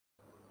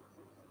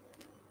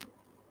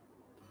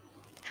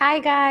Hi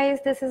guys,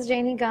 this is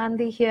Jainee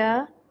Gandhi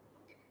here.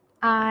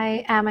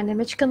 I am an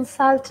image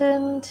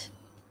consultant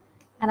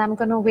and I'm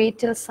going to wait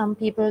till some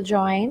people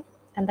join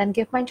and then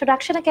give my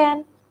introduction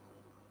again.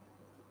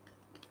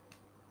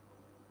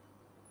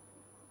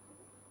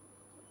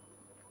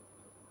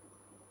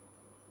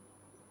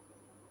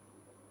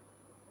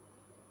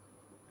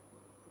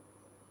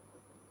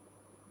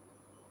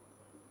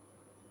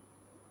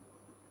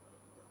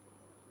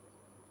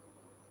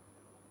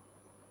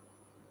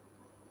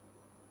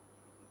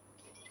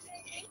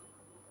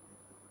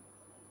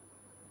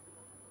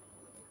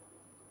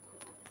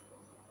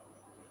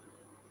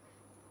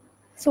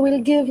 So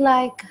we'll give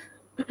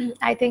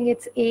I think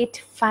it's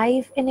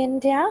 8:05 in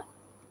India.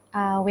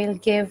 We'll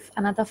give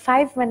another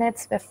 5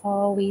 minutes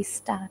before we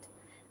start.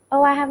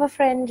 Oh, I have a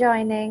friend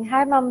joining.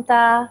 Hi,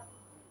 Mamta.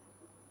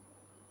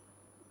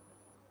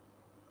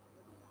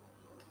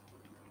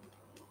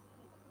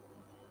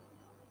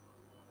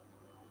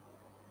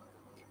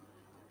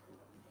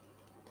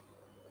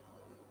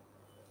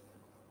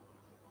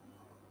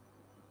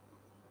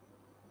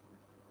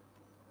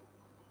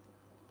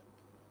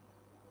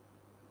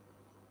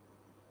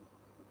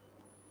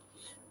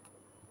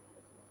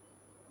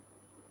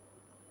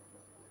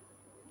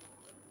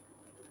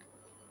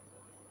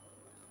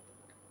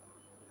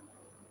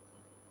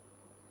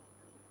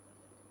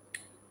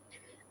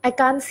 I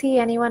can't see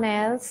anyone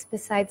else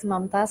besides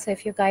Mamta. So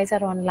if you guys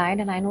are online,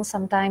 and I know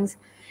sometimes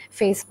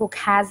Facebook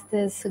has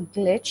this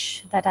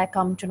glitch that I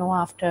come to know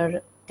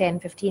after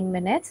 10-15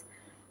 minutes,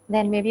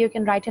 then maybe you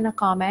can write in a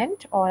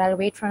comment, or I'll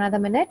wait for another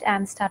minute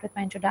and start with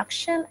my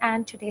introduction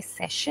and today's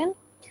session.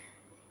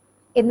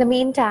 In the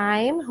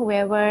meantime,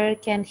 whoever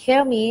can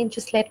hear me,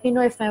 just let me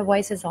know if my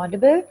voice is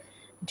audible.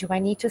 Do I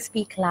need to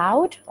speak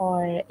loud,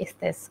 or is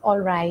this all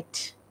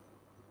right?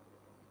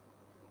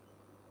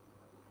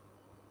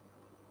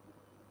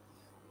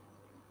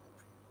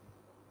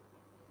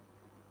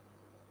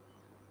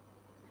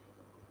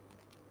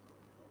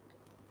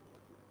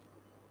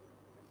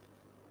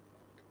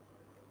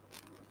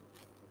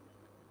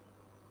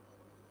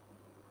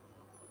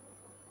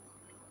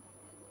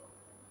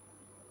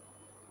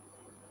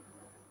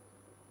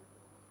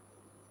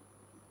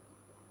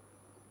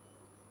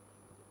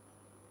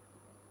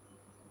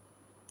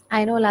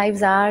 I know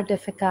lives are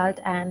difficult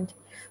and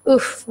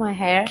oof, my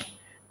hair.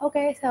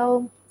 Okay,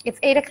 so it's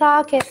 8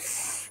 o'clock.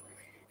 It's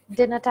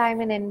dinner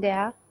time in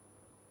India.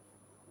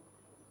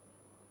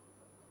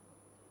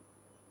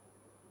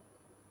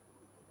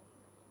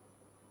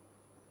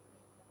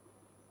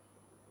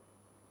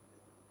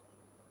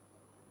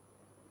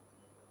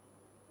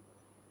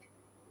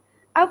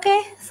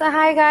 Okay, so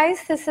hi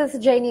guys, this is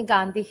Jainee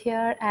Gandhi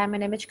here. I'm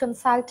an image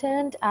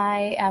consultant.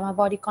 I am a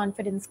body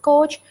confidence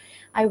coach.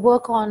 I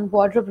work on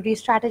wardrobe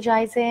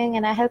re-strategizing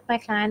and I help my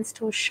clients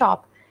to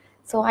shop.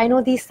 So I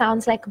know these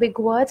sounds like big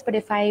words, but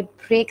if I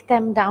break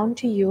them down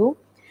to you,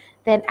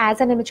 then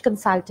as an image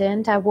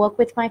consultant, I work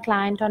with my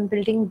client on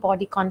building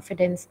body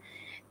confidence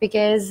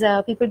because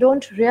people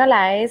don't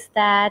realize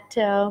that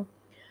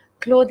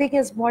clothing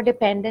is more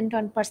dependent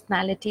on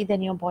personality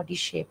than your body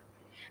shape.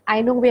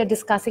 I know we are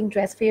discussing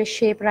dress for your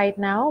shape right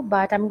now,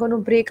 but I'm going to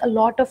break a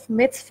lot of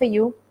myths for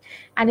you.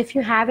 And if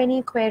you have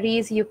any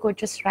queries, you could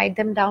just write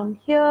them down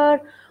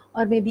here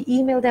or maybe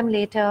email them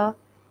later.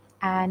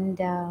 And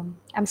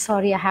I'm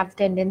sorry, I have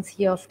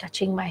tendency of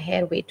touching my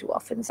hair way too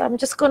often. So I'm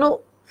just going to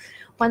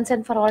once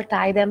and for all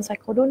tie them so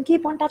I don't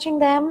keep on touching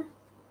them.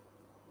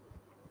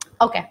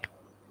 Okay.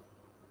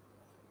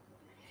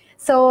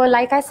 So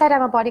like I said,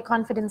 I'm a body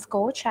confidence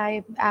coach.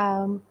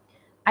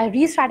 I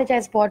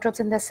re-strategize wardrobes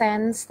in the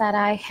sense that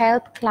I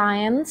help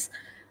clients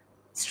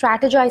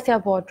strategize their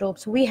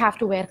wardrobes. We have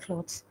to wear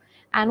clothes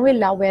and we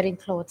love wearing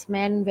clothes,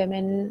 men,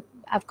 women.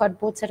 I've got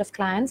both set of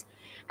clients.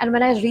 And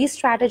when I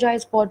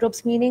re-strategize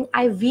wardrobes, meaning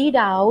I weed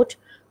out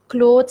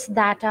clothes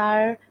that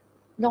are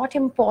not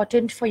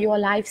important for your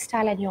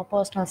lifestyle and your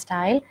personal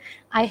style,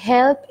 I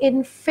help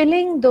in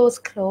filling those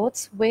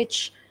clothes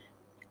which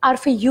are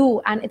for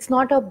you, and it's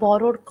not a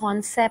borrowed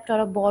concept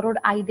or a borrowed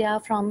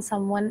idea from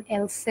someone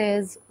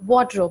else's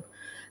wardrobe.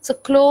 So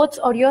clothes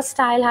or your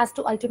style has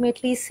to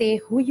ultimately say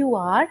who you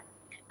are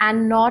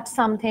and not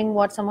something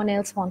what someone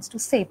else wants to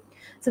say.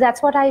 So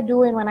that's what I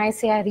do. And when I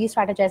say I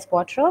re-strategize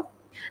wardrobe,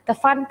 the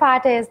fun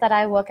part is that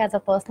I work as a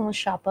personal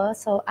shopper,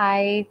 so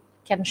I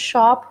can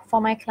shop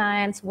for my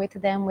clients, with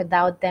them,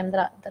 without them.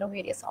 There are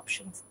various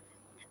options.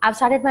 I've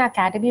started my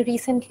academy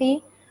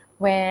recently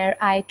where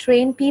I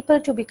train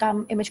people to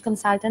become image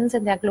consultants,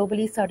 and they're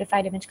globally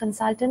certified image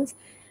consultants,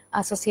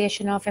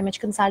 Association of Image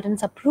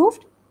Consultants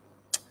approved.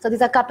 So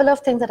these are a couple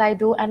of things that I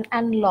do,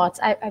 and lots.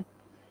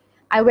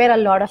 I wear a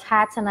lot of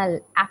hats and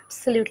I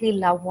absolutely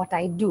love what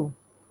I do.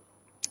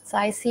 So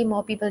I see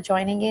more people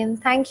joining in.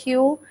 Thank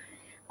you,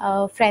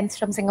 friends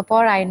from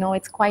Singapore. I know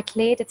it's quite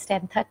late. It's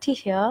 10:30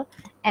 here,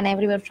 and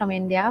everyone from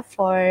India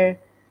for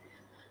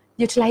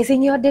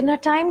utilizing your dinner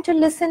time to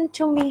listen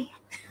to me.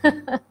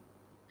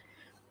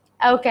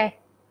 Okay.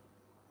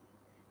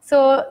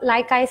 So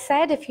like I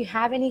said, if you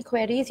have any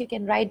queries, you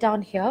can write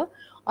down here,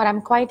 or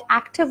I'm quite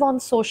active on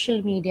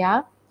social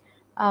media.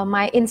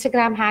 My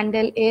Instagram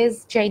handle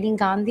is Jainee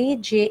Gandhi,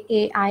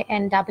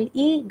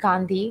 Jainee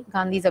Gandhi.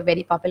 Gandhi is a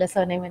very popular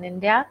surname in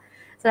India.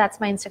 So that's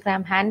my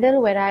Instagram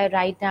handle, where I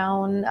write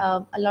down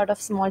a lot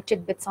of small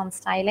tidbits on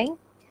styling.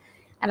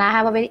 And I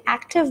have a very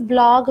active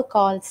blog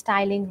called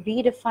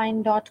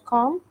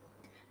stylingredefined.com.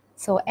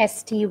 So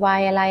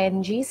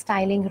STYLING,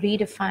 Styling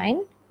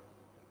Redefined.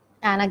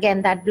 And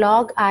again, that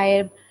blog,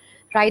 I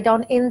write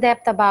down in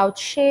depth about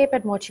shape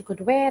and what you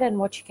could wear and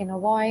what you can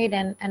avoid,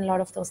 and a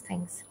lot of those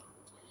things.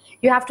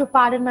 You have to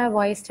pardon my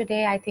voice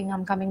today. I think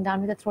I'm coming down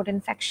with a throat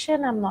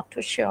infection. I'm not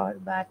too sure,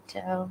 but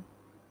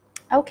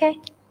okay.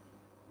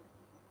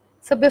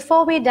 So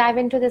before we dive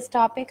into this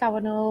topic, I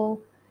want to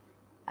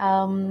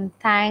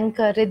thank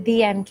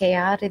Riddhi and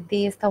Kea.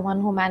 Riddhi is the one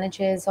who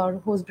manages, or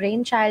whose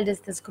brainchild is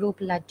this group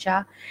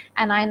Lajja.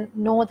 And I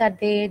know that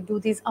they do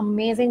these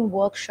amazing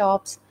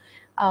workshops,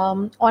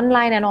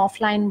 online and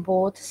offline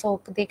both.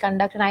 So they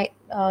conduct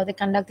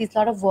these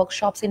lot of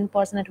workshops in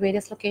person at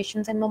various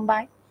locations in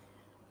Mumbai.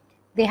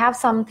 They have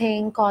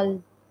something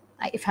called,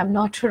 if I'm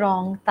not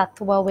wrong,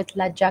 Tattva with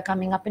Lajja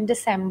coming up in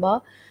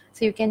December.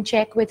 So you can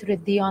check with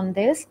Riddhi on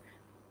this.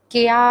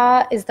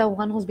 Kea is the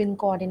one who's been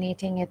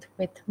coordinating it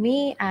with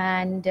me,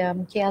 and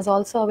Kea is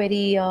also a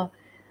very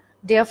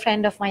dear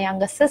friend of my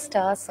younger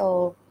sister,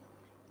 so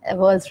the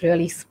world's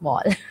really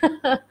small.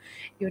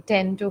 You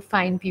tend to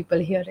find people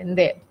here and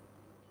there.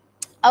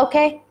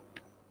 Okay,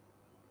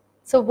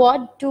 so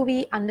what do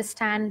we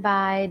understand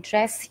by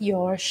dress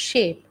your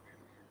shape?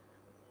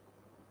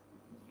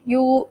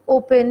 You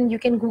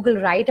can Google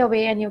right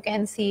away and you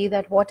can see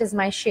that what is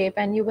my shape,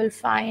 and you will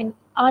find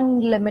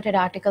unlimited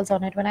articles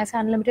on it. When I say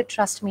unlimited,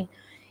 trust me,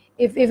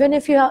 even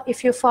if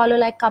you follow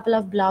like a couple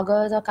of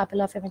bloggers or a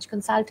couple of image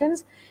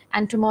consultants,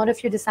 and tomorrow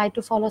if you decide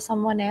to follow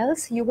someone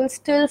else, you will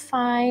still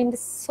find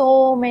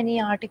so many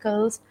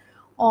articles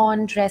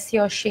on dress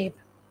your shape.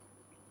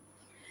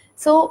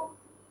 So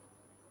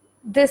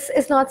this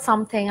is not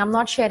something, I'm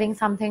not sharing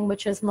something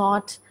which is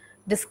not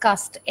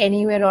discussed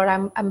anywhere, or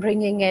I'm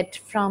bringing it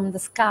from the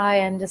sky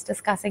and just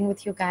discussing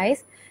with you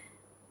guys.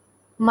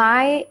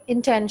 My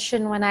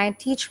intention when I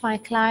teach my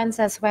clients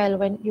as well,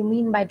 when you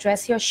mean by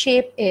dress your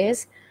shape,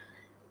 is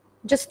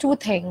just two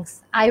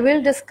things. I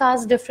will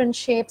discuss different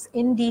shapes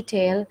in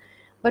detail,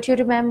 but you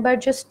remember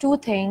just two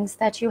things: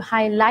 that you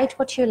highlight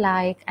what you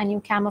like and you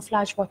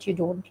camouflage what you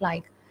don't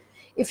like.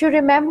 If you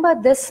remember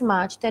this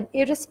much, then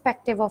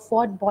irrespective of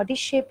what body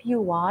shape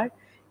you are,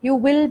 you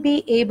will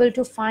be able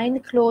to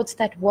find clothes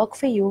that work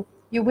for you.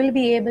 You will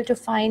be able to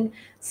find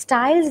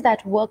styles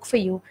that work for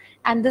you.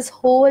 And this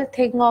whole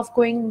thing of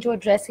going into a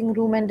dressing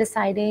room and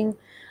deciding,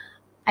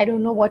 I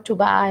don't know what to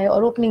buy,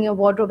 or opening your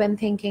wardrobe and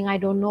thinking, I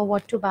don't know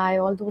what to buy,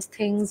 all those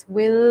things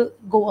will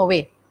go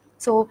away.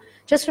 So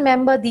just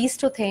remember these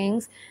two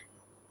things.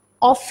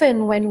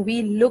 Often when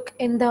we look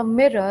in the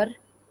mirror,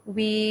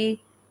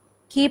 we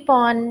keep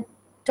on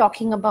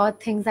talking about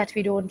things that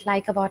we don't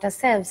like about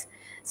ourselves.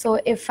 So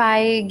if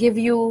I give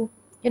you,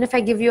 a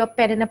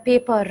pen and a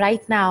paper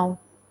right now,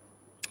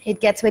 it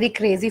gets very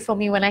crazy for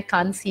me when I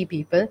can't see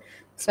people.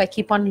 So I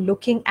keep on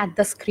looking at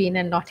the screen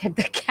and not at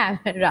the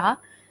camera.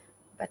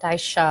 But I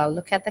shall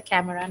look at the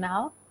camera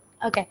now.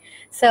 Okay,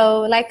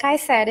 so like I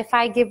said, if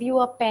I give you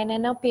a pen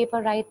and a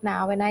paper right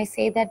now, and I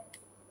say that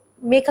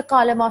make a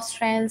column of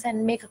strengths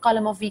and make a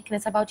column of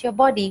weakness about your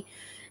body,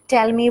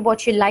 tell me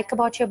what you like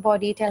about your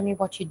body, tell me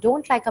what you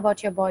don't like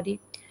about your body.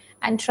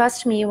 And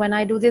trust me, when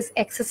I do this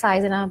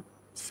exercise, and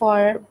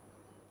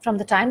from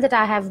the time that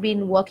I have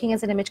been working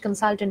as an image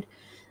consultant,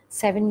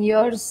 8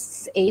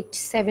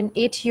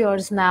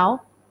 years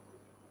now,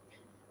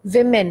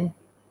 women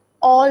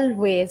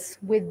always,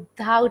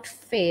 without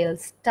fail,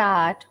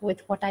 start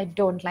with what I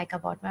don't like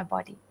about my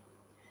body.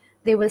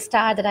 They will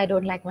start that I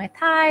don't like my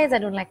thighs, I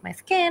don't like my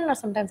skin, or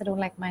sometimes I don't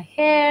like my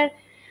hair.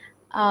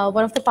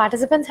 One of the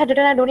participants had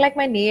written, I don't like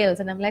my nails.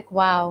 And I'm like,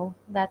 wow,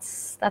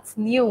 that's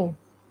new.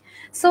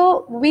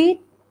 So we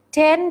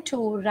tend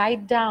to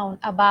write down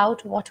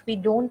about what we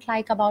don't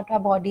like about our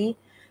body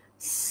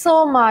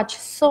so much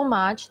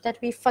that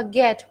we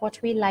forget what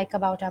we like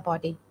about our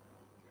body.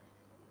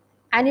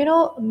 And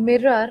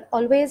mirror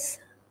always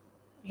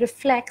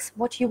reflects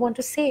what you want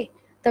to say.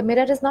 The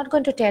mirror is not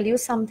going to tell you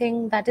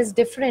something that is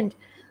different.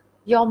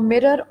 Your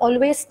mirror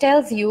always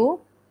tells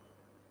you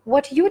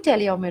what you tell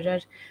your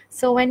mirror.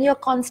 So when you're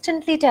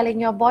constantly telling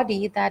your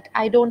body that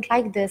I don't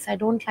like this, I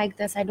don't like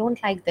this, I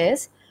don't like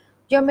this,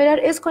 your mirror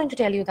is going to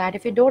tell you that.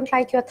 If you don't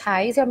like your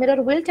thighs, your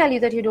mirror will tell you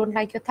that you don't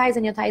like your thighs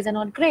and your thighs are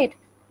not great.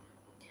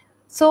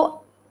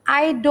 So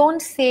I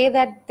don't say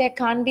that there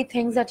can't be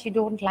things that you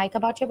don't like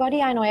about your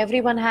body. I know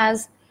everyone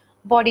has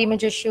body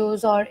image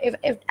issues, or if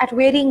at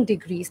varying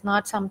degrees,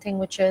 not something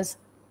which is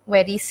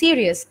very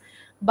serious.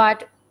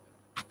 But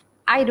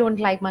I don't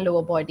like my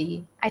lower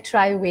body. I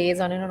try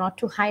ways on not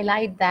to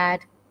highlight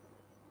that.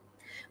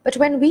 But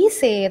when we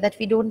say that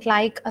we don't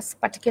like a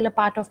particular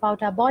part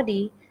about our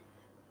body,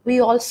 we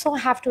also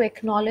have to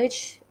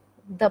acknowledge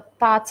the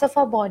parts of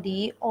our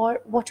body or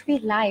what we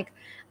like.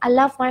 I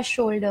love my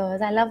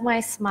shoulders. I love my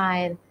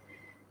smile.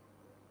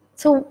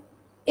 So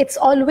It's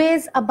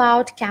always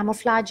about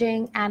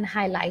camouflaging and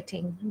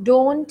highlighting.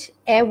 Don't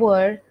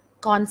ever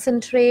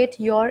concentrate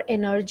your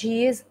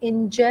energies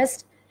in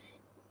just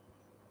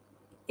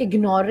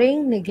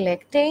ignoring,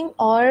 neglecting,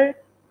 or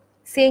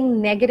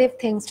saying negative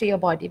things to your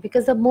body,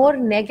 because the more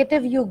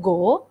negative you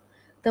go,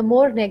 the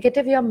more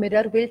negative your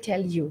mirror will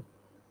tell you.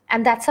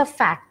 And that's a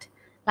fact.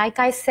 Like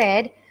I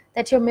said,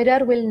 that your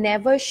mirror will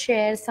never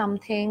share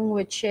something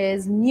which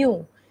is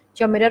new.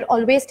 Your mirror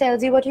always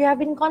tells you what you have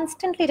been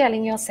constantly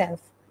telling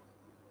yourself.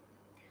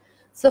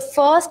 So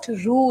first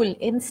rule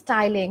in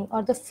styling,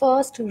 or the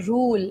first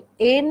rule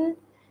in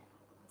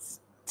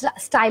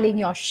styling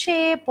your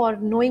shape or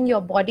knowing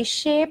your body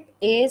shape,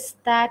 is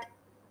that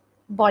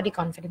body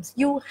confidence.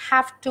 You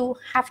have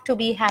to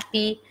be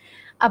happy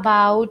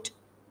about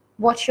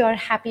what you're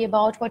happy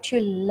about, what you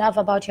love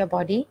about your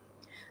body.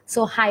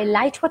 So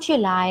highlight what you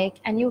like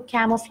and you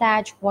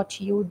camouflage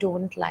what you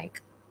don't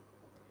like.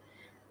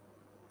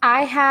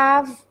 I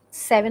have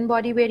 7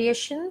 body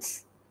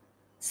variations,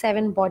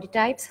 7 body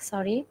types,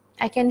 sorry.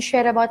 I can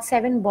share about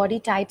 7 body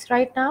types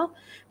right now,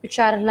 which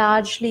are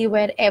largely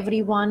where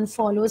everyone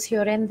follows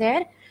here and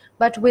there.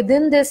 But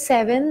within this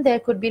 7, there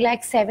could be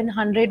like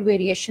 700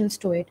 variations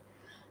to it.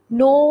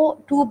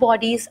 No two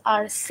bodies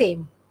are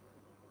same.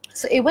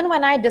 So even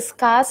when I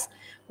discuss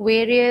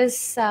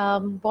various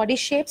body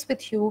shapes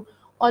with you,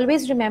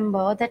 always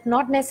remember that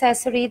not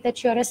necessary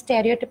that you're a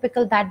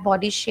stereotypical that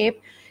body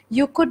shape.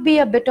 You could be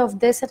a bit of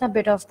this and a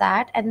bit of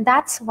that. And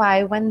that's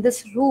why when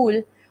this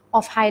rule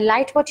of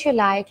highlight what you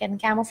like and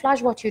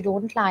camouflage what you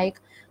don't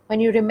like, when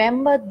you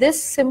remember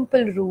this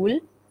simple rule,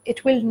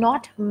 it will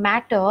not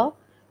matter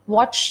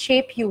what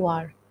shape you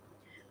are.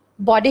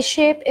 Body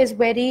shape is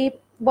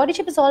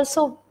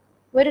also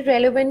very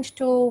relevant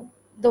to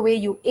the way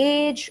you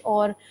age,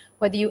 or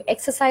whether you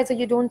exercise or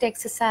you don't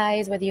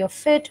exercise, whether you're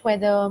fit,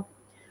 whether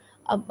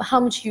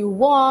how much you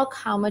walk,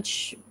 how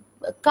much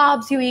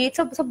carbs you eat.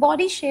 So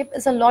body shape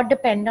is a lot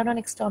dependent on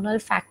external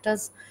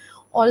factors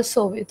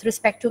also, with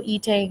respect to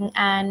eating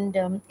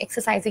and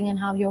exercising, and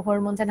how your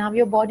hormones and how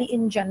your body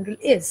in general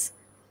is.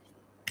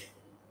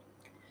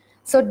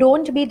 So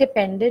don't be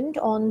dependent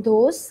on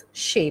those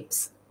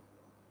shapes.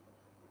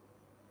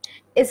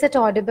 Is it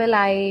audible?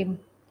 I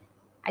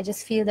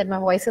just feel that my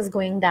voice is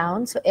going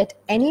down. So at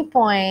any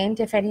point,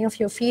 if any of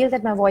you feel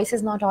that my voice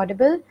is not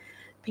audible,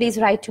 please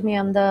write to me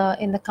in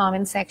the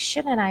comment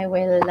section, and I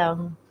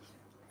will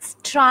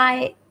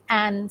try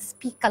and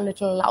speak a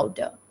little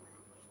louder.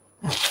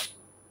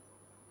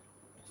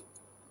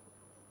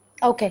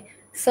 Okay,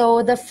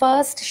 so the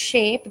first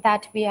shape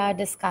that we are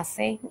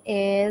discussing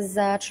is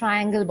a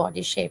triangle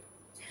body shape.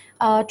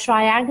 A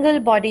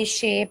triangle body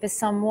shape is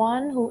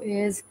someone who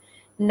is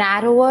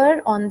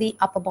narrower on the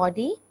upper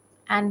body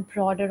and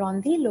broader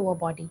on the lower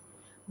body.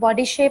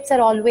 Body shapes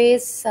are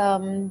always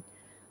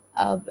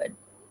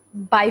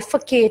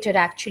bifurcated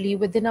actually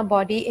within a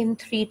body in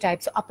 3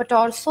 types: so upper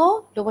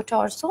torso, lower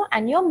torso,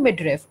 and your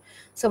midriff.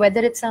 So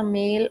whether it's a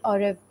male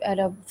or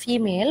a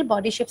female,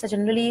 body shapes are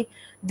generally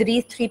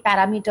these 3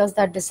 parameters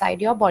that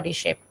decide your body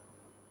shape.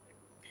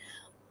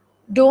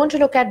 Don't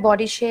look at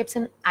body shapes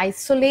in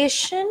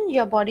isolation.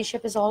 Your body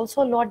shape is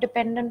also a lot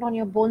dependent on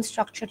your bone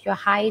structure, your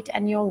height,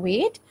 and your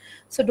weight.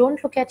 So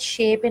don't look at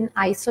shape in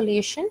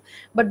isolation.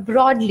 But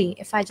broadly,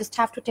 if I just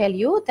have to tell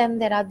you, then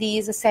there are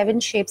these 7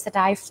 shapes that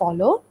I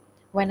follow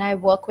when I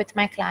work with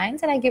my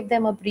clients and I give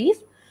them a brief.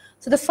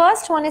 So the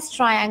first one is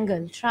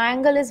triangle.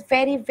 Triangle is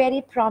very,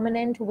 very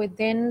prominent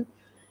within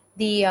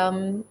the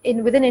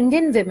within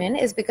Indian women,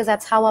 is because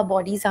that's how our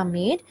bodies are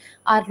made.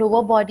 Our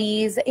lower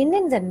bodies,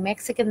 Indians and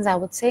Mexicans, I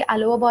would say, our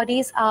lower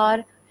bodies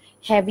are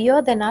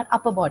heavier than our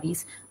upper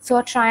bodies. So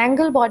a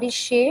triangle body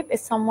shape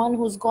is someone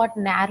who's got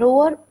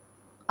narrower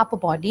upper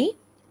body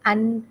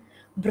and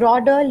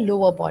broader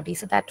lower body.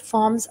 So that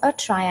forms a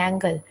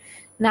triangle.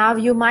 Now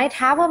you might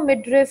have a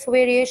midriff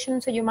variation,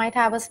 so you might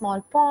have a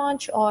small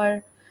paunch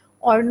or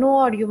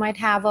you might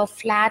have a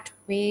flat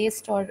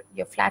waist or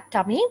your flat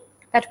tummy.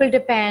 That will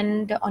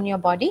depend on your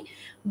body.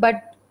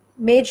 But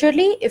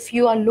majorly, if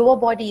your lower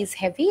body is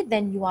heavy,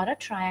 then you are a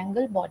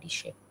triangle body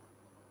shape.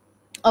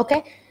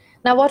 Okay.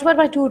 Now, what were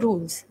my 2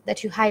 rules?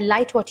 That you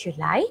highlight what you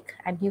like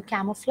and you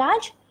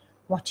camouflage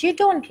what you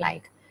don't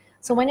like.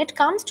 So when it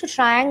comes to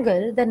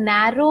triangle, the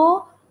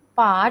narrow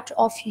part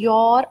of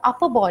your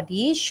upper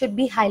body should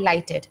be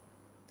highlighted,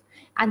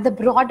 and the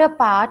broader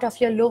part of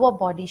your lower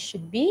body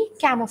should be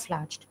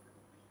camouflaged.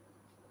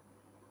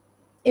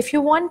 If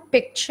you want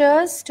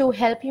pictures to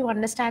help you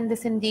understand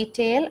this in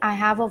detail, I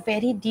have a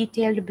very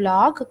detailed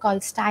blog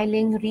called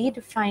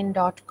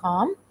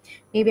stylingredefined.com.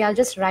 Maybe I'll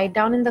just write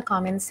down in the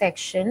comment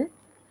section.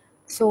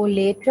 So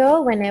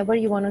later, whenever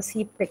you want to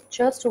see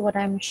pictures to what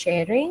I'm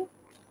sharing,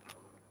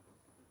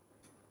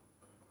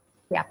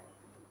 yeah,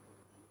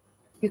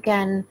 you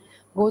can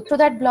go through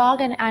that blog,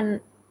 and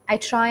I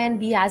try and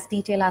be as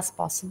detailed as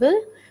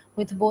possible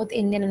with both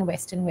Indian and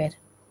Western wear.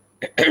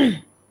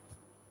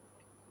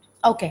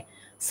 Okay.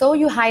 So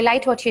you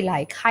highlight what you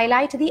like.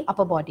 Highlight the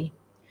upper body.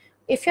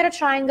 If you're a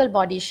triangle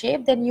body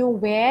shape, then you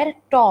wear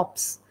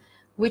tops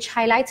which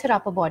highlights your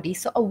upper body.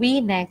 So a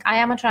V neck, I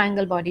am a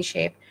triangle body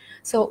shape.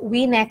 So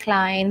V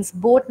necklines,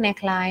 boat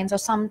necklines, or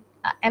some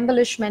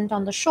embellishment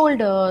on the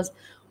shoulders,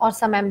 or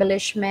some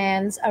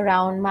embellishments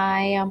around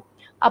my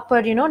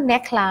upper,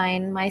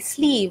 neckline, my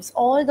sleeves,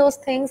 all those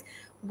things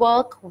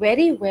work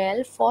very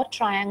well for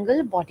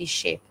triangle body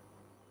shape.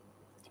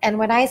 And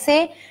when I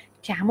say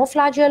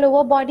camouflage your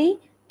lower body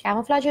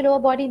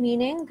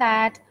meaning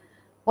that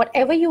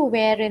whatever you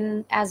wear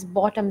in as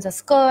bottoms or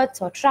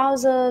skirts or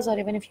trousers, or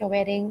even if you're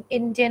wearing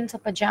Indians or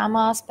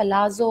pajamas,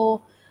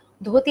 palazzo,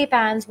 dhoti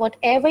pants,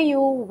 whatever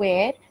you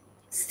wear,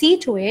 see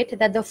to it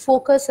that the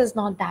focus is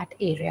not that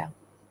area.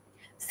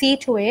 See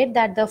to it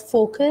that the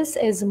focus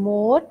is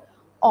more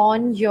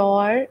on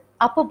your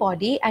upper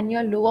body and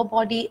your lower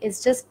body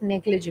is just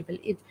negligible.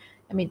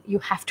 You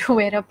have to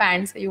wear a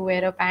pant, so you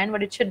wear a pant,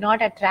 but it should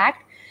not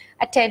attract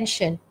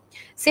attention.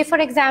 Say, for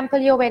example,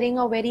 you're wearing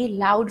a very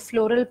loud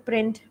floral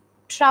print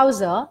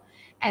trouser,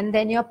 and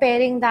then you're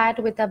pairing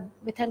that with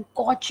a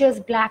gorgeous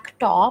black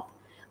top,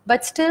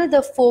 but still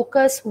the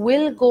focus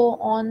will go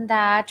on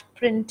that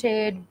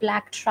printed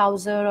black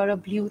trouser or a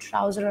blue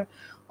trouser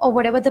or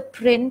whatever the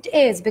print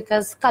is,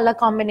 because color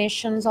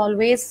combinations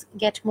always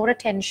get more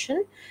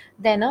attention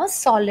than a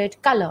solid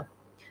color.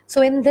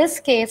 So in this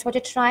case, what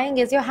you're trying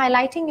is you're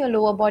highlighting your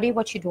lower body,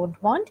 what you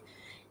don't want,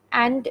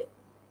 and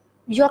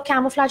you're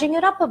camouflaging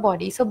your upper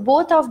body. So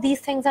both of these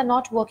things are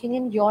not working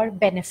in your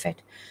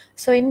benefit.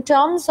 So in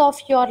terms of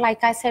your,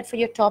 like I said, for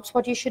your tops,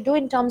 what you should do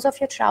in terms of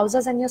your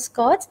trousers and your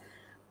skirts,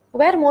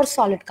 wear more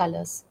solid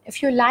colors.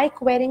 If you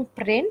like wearing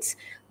prints,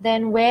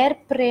 then wear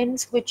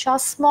prints which are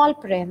small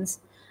prints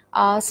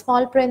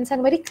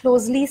and very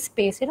closely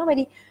spaced,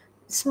 very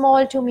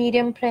small to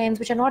medium prints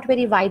which are not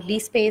very widely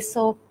spaced.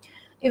 So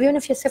even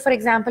if you say, for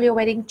example, you're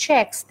wearing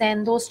checks,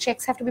 then those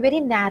checks have to be very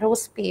narrow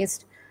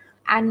spaced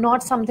and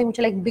not something which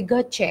are like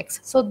bigger checks.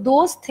 So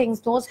those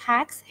things, those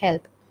hacks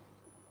help.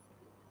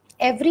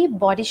 Every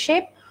body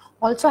shape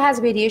also has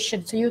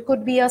variation. So you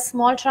could be a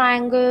small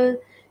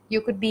triangle, you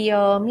could be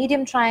a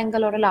medium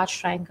triangle or a large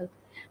triangle.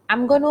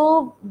 I'm going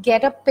to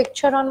get a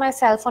picture on my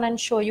cell phone and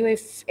show you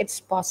if it's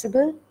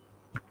possible.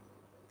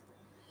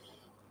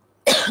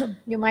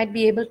 You might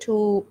be able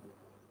to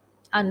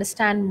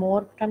understand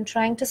more what I'm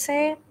trying to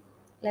say.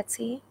 Let's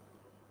see.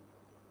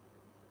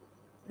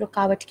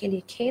 रुकावट के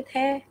लिए खेद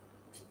है.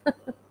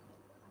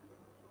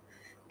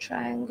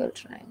 Triangle.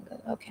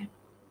 Okay.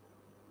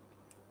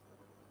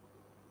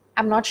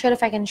 I'm not sure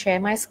if I can share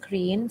my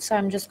screen, so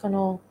I'm just going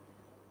to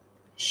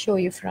show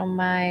you from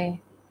my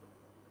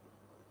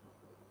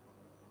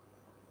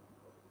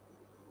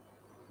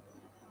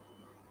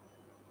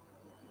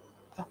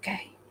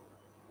okay.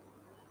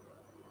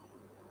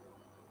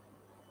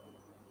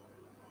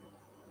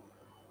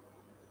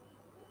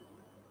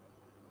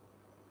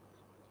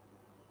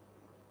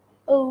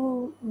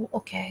 Oh,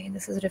 okay,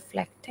 this is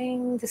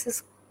reflecting. This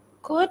is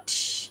good.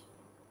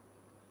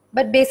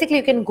 But basically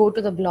you can go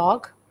to the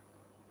blog.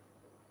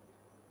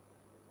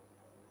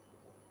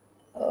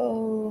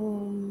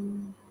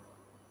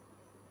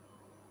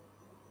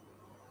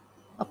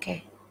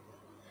 Okay.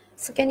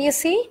 So can you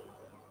see?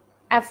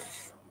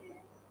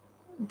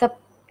 The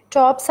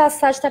tops are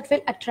such that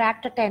will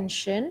attract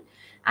attention.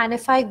 And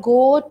if I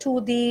go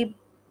to the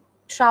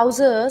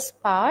trousers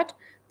part,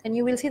 then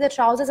you will see the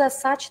trousers are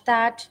such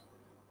that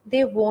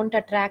they won't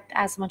attract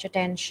as much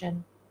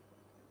attention.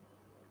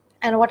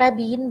 And what I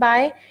mean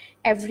by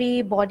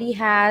every body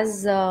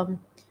has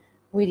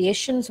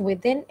variations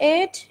within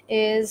it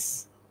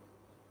is,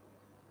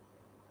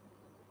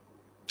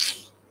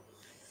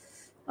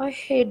 I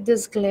hate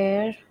this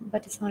glare,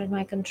 but it's not in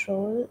my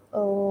control.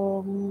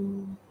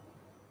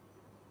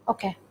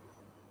 Okay,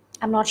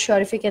 I'm not sure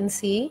if you can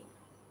see,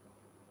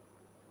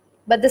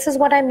 but this is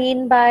what I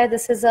mean by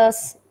this is a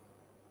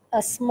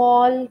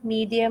small,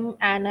 medium,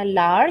 and a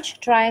large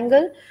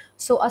triangle.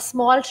 So a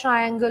small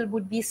triangle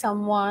would be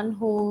someone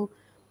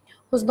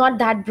who's not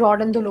that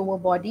broad in the lower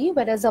body,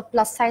 whereas a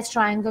plus size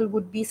triangle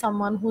would be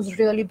someone who's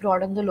really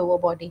broad in the lower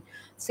body.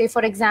 Say,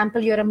 for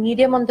example, you're a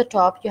medium on the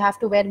top, you have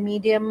to wear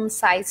medium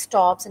size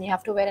tops and you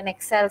have to wear an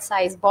XL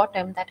size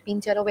bottom. That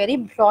means you're a very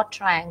broad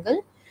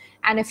triangle.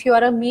 And if you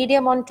are a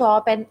medium on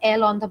top and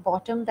L on the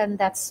bottom, then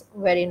that's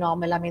very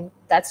normal. I mean,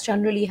 that's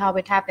generally how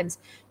it happens.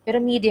 You're a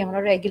medium or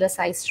a regular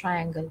size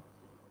triangle.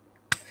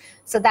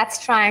 So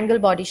that's triangle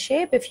body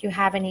shape. If you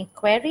have any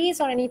queries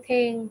or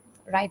anything,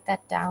 write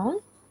that down.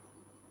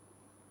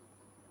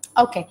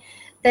 Okay,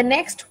 the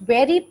next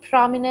very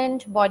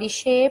prominent body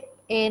shape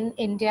in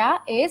India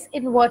is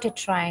inverted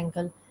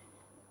triangle.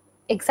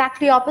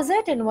 Exactly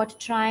opposite, inverted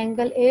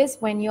triangle is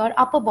when your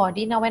upper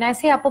body, now when I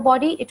say upper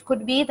body, it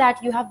could be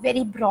that you have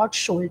very broad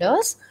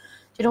shoulders,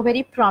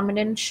 very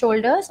prominent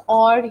shoulders,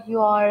 or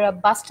your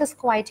bust is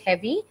quite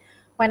heavy.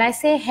 When I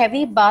say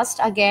heavy bust,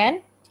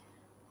 again,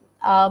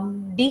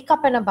 D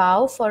cup and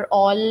above for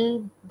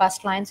all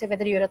bust lines, so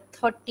whether you're a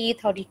 30,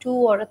 32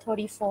 or a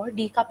 34,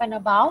 D cup and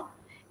above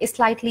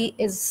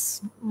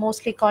is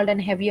mostly called an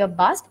heavier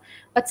bust.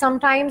 But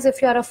sometimes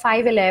if you're a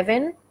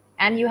 5'11"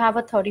 and you have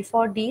a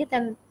 34D,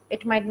 then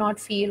it might not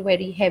feel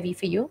very heavy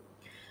for you.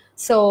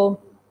 So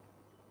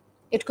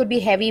it could be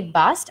heavy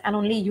bust and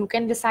only you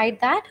can decide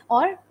that,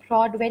 or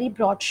broad, very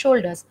broad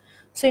shoulders.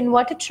 So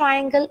inverted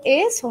triangle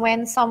is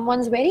when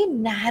someone's very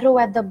narrow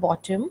at the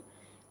bottom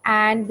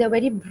and they're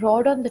very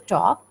broad on the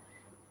top.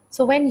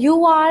 So when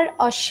you are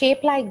a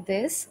shape like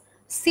this,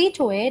 see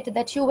to it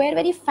that you wear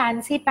very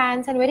fancy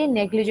pants and very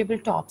negligible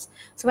tops.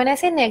 So when I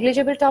say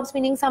negligible tops,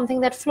 meaning something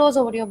that flows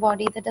over your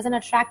body, that doesn't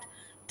attract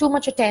too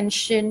much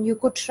attention. You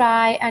could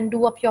try and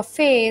do up your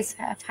face,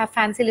 have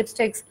fancy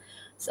lipsticks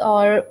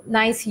or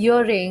nice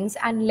earrings,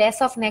 and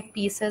less of neck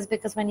pieces,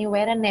 because when you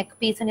wear a neck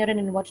piece and you're an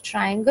inverted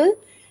triangle,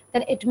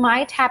 then it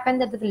might happen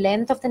that the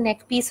length of the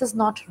neck piece is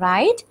not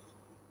right.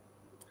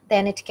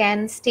 Then it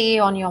can stay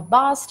on your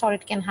bust or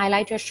it can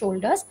highlight your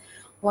shoulders,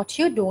 what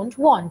you don't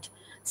want.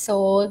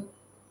 So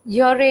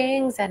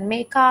earrings and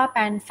makeup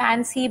and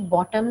fancy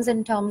bottoms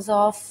in terms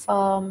of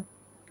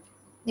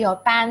your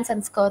pants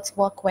and skirts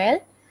work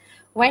well.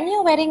 When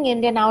you're wearing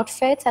Indian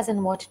outfits as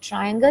inverted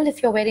triangle,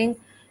 if you're wearing,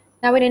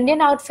 now in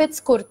Indian outfits,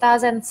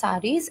 kurtas and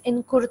saris,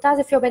 in kurtas,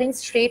 if you're wearing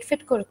straight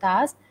fit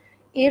kurtas,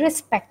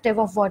 irrespective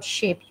of what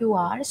shape you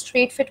are,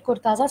 straight fit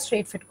kurtas are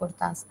straight fit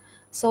kurtas.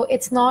 So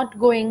it's not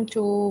going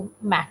to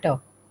matter.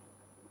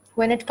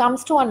 When it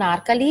comes to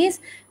anarkalis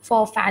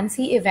for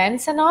fancy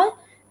events and all,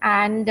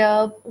 and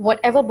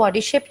whatever body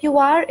shape you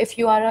are, if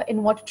you are an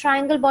inverted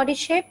triangle body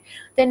shape,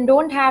 then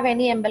don't have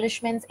any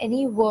embellishments,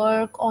 any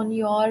work on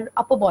your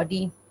upper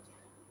body.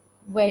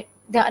 Where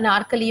the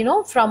anarkali, you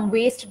know, from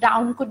waist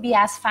down could be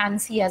as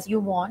fancy as you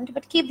want,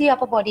 but keep the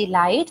upper body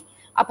light,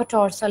 upper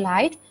torso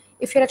light.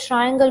 If you're a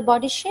triangle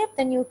body shape,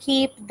 then you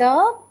keep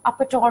the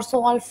upper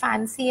torso all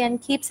fancy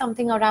and keep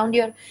something around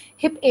your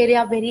hip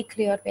area very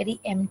clear, very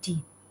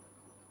empty.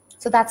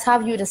 So that's how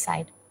you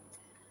decide.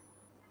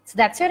 So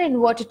that's your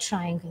inverted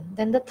triangle.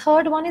 Then the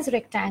third one is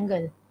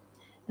rectangle.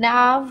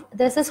 Now,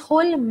 there's this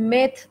whole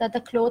myth that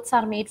the clothes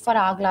are made for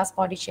hourglass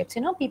body shapes.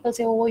 You know, people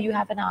say, oh, you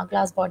have an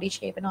hourglass body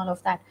shape and all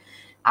of that.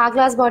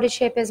 Hourglass body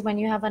shape is when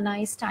you have a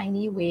nice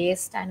tiny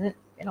waist and,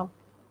 you know,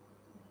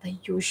 the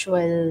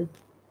usual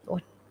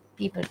what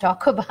people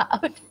talk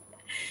about.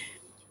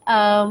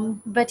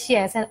 But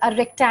yes, a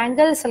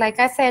rectangle, so like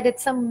I said,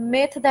 it's a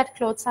myth that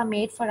clothes are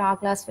made for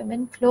hourglass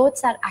women.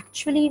 Clothes are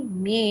actually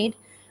made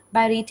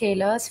by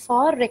retailers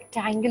for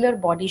rectangular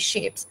body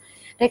shapes.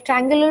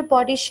 Rectangular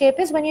body shape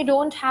is when you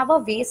don't have a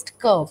waist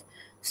curve.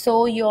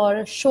 So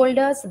your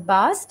shoulders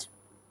bust,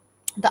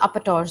 the upper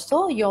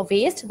torso, your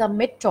waist, the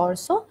mid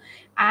torso,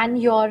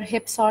 and your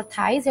hips or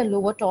thighs, your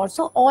lower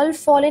torso, all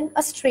fall in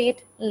a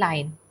straight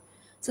line.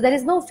 So there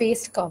is no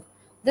waist curve.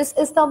 This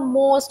is the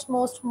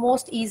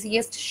most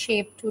easiest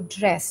shape to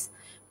dress.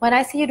 When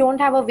I say you don't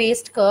have a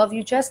waist curve,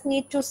 you just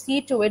need to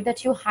see to it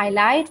that you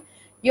highlight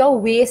your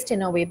waist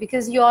in a way,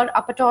 because your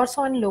upper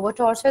torso and lower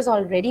torso is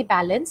already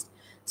balanced.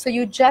 So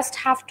you just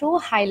have to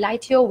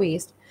highlight your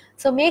waist.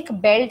 So make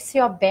belts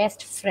your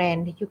best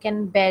friend. You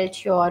can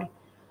belt your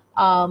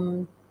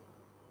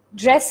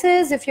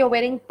dresses. If you're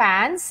wearing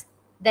pants,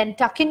 then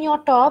tuck in your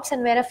tops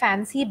and wear a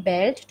fancy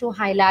belt to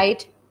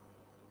highlight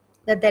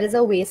that there is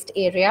a waist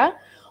area.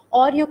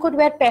 Or you could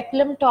wear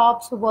peplum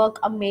tops, work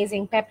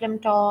amazing. Peplum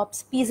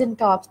tops, peasant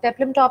tops.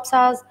 Peplum tops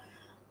are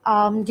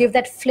give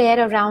that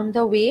flare around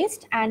the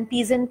waist, and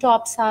peasant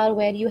tops are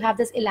where you have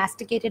this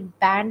elasticated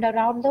band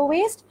around the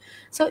waist.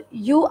 So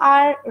you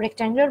are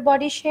rectangular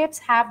body shapes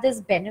have this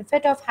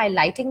benefit of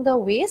highlighting the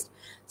waist.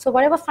 So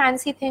whatever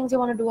fancy things you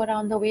want to do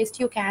around the waist,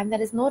 you can.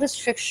 There is no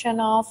restriction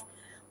of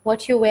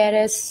what you wear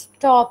as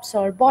tops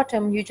or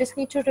bottom. You just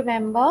need to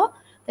remember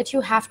that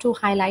you have to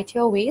highlight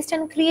your waist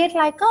and create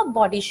like a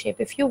body shape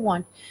if you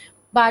want.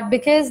 But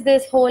because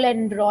this whole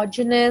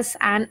androgynous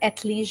and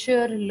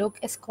athleisure look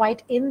is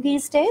quite in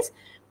these days,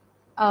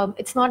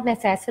 it's not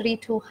necessary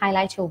to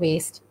highlight your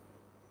waist.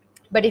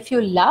 But if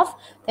you love,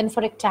 then for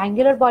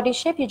rectangular body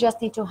shape, you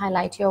just need to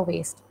highlight your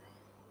waist.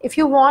 If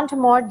you want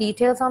more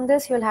details on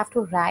this, you'll have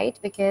to write,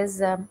 because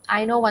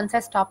I know once I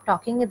stop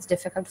talking, it's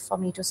difficult for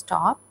me to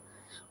stop.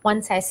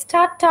 Once I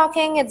start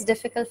talking, it's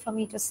difficult for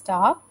me to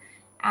stop.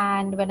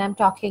 And when I'm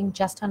talking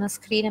just on a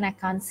screen and I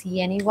can't see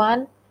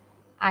anyone,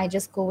 I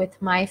just go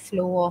with my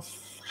flow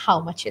of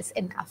how much is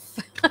enough.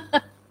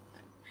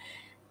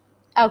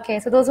 Okay,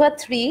 so those were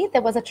three.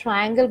 There was a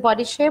triangle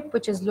body shape,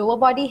 which is lower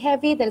body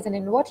heavy. There is an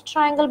inverted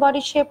triangle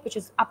body shape, which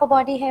is upper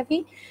body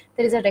heavy.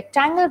 There is a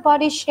rectangle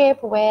body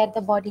shape where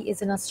the body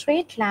is in a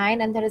straight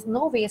line and there is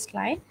no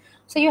waistline.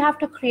 So you have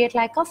to create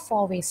like a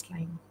 4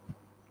 waistline.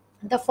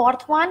 The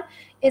fourth one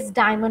is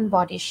diamond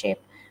body shape.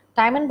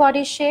 Diamond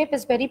body shape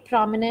is very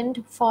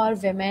prominent for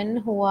women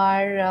who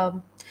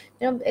are,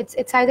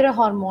 it's either a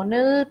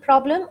hormonal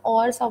problem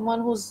or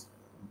someone who's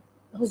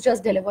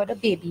just delivered a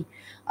baby.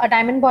 A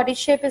diamond body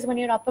shape is when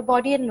your upper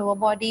body and lower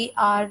body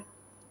are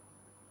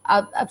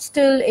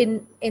still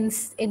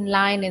in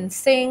line, in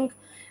sync,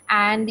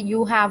 and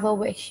you have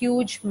a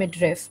huge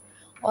midriff,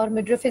 or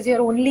midriff is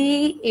your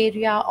only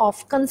area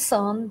of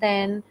concern,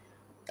 then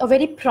a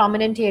very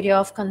prominent area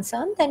of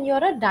concern, then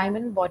you're a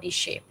diamond body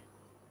shape.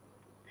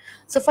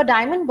 So for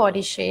diamond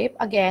body shape,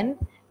 again,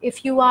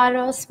 If you are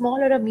a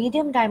small or a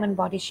medium diamond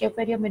body shape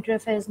where your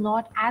midriff is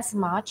not as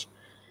much,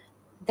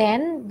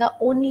 then the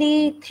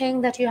only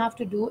thing that you have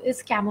to do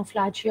is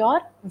camouflage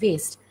your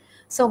waist.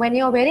 So when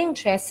you're wearing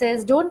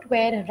dresses, don't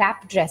wear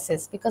wrap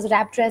dresses, because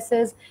wrap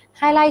dresses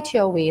highlight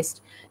your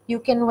waist. You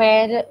can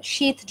wear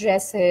sheath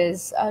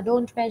dresses,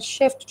 don't wear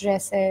shift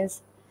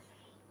dresses.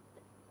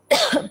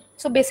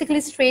 So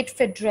basically straight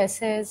fit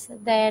dresses.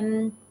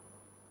 Then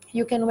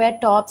you can wear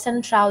tops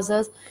and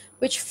trousers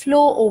which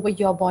flow over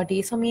your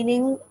body. So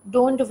meaning,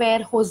 don't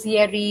wear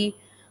hosiery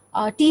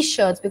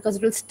t-shirts, because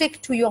it will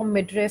stick to your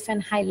midriff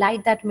and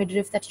highlight that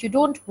midriff that you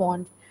don't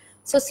want.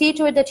 So see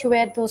to it that you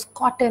wear those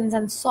cottons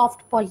and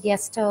soft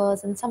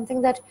polyesters and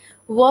something that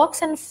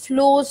works and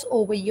flows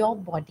over your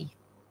body.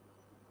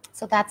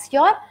 So that's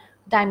your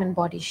diamond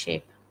body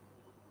shape.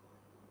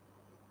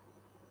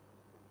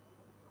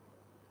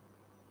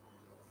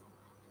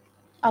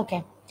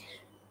 Okay.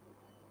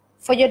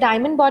 For your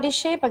diamond body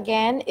shape,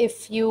 again,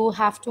 if you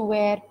have to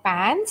wear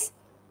pants,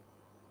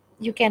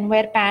 you can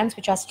wear pants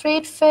which are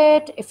straight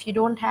fit. If you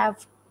don't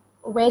have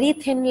very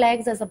thin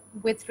legs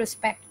with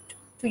respect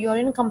to your,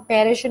 in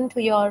comparison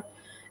to your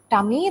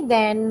tummy,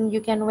 then you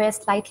can wear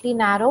slightly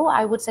narrow.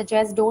 I would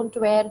suggest don't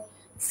wear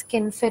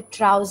skin fit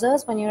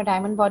trousers when you're a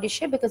diamond body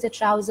shape, because the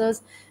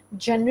trousers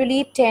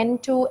generally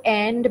tend to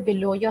end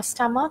below your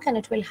stomach and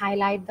it will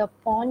highlight the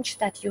paunch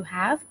that you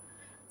have.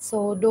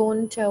 So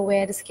don't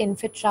wear skin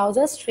fit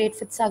trousers. Straight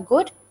fits are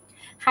good.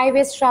 High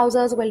waist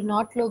trousers will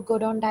not look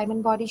good on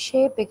diamond body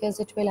shape, because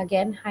it will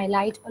again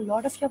highlight a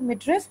lot of your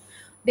midriff.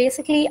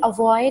 Basically,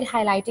 avoid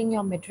highlighting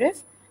your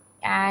midriff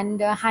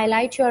and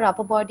highlight your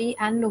upper body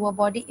and lower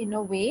body in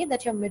a way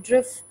that your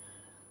midriff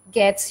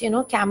gets,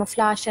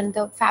 camouflaged and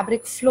the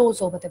fabric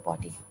flows over the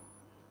body.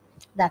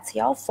 That's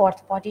your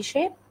fourth body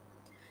shape.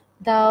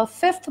 The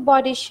fifth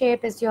body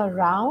shape is your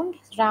round.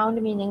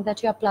 Round meaning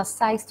that you're plus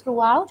size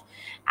throughout.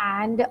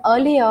 And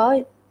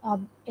earlier,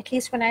 at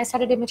least when I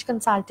started image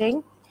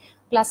consulting,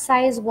 plus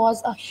size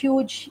was a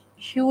huge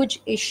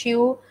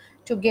issue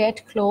to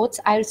get clothes.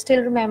 I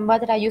still remember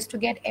that I used to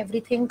get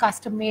everything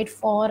custom made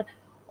for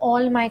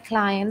all my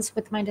clients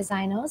with my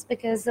designers,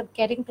 because of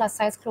getting plus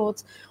size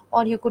clothes,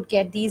 or you could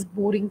get these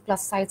boring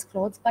plus size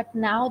clothes. But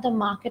now the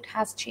market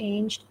has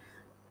changed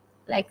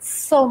like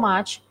so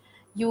much.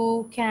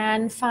 You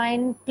can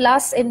find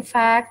plus, in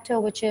fact,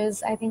 which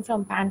is I think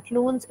from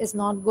Pantaloons, is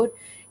not good.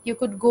 You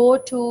could go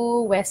to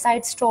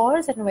Westside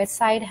stores, and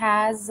Westside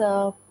has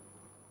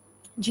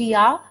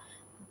GIA,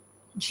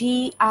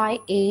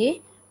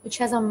 which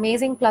has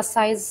amazing plus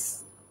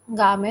size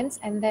garments.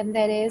 And then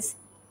there is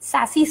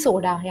Sassy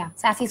Soda. Yeah,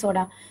 Sassy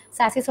Soda.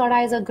 Sassy Soda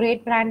is a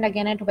great brand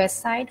again at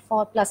Westside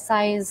for plus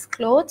size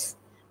clothes.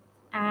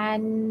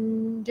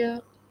 And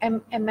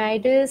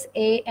Amydus,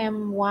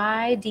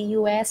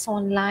 AMYDUS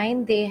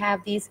online, they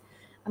have these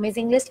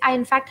amazing list. I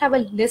in fact have a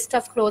list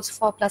of clothes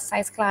for plus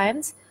size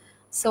clients.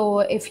 So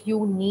if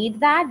you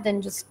need that,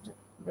 then just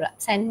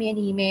send me an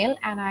email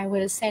and I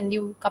will send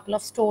you a couple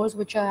of stores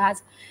which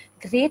has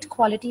great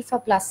quality for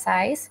plus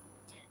size.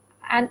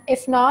 And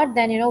if not,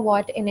 then you know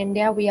what, in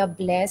India we are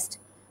blessed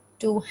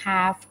to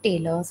have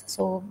tailors,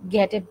 so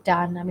get it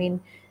done. I mean,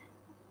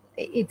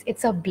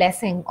 it's a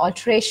blessing.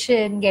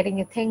 Alteration,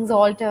 getting things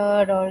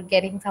altered or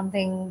getting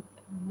something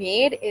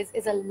made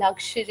is a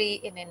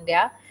luxury in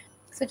India.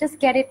 So just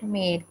get it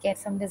made, get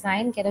some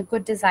design, get a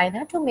good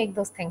designer to make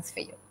those things for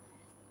you.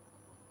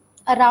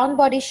 A round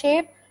body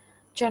shape,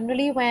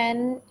 generally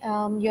when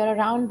you're a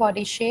round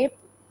body shape,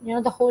 you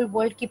know, the whole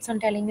world keeps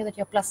on telling you that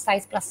you're plus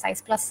size, plus size,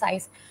 plus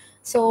size.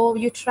 So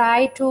you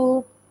try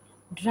to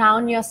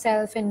drown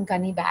yourself in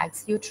gunny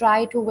bags. You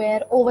try to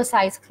wear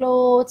oversized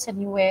clothes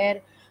and you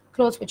wear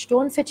clothes which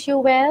don't fit you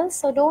well.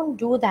 So don't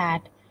do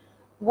that.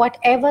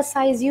 Whatever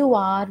size you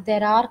are,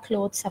 there are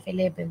clothes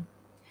available.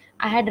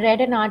 I had read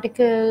an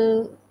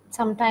article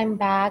some time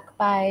back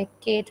by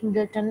Kate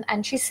Middleton,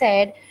 and she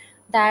said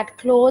that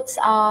clothes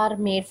are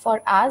made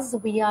for us,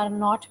 we are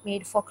not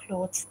made for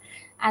clothes.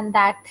 And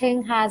that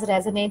thing has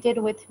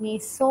resonated with me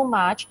so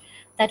much,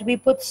 that we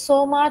put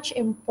so much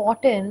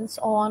importance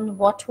on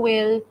what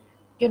will,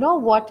 you know,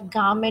 what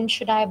garment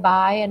should I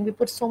buy, and we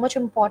put so much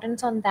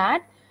importance on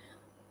that.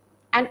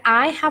 And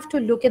I have to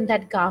look in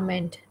that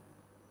garment.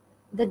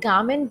 The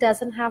garment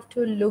doesn't have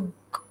to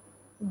look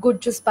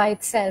good just by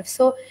itself.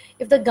 So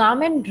if the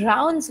garment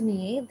drowns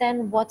me,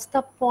 then what's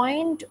the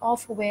point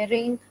of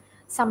wearing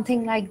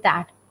something like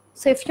that?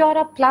 So if you're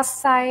a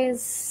plus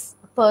size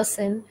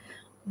person,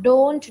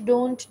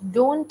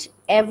 don't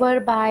ever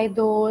buy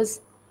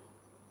those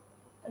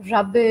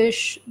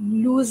rubbish,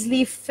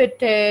 loosely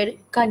fitted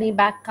gunny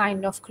bag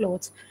kind of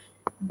clothes.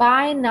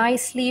 Buy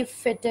nicely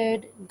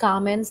fitted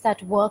garments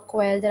that work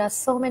well. There are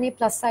so many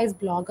plus size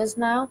bloggers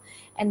now,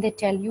 and they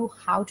tell you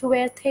how to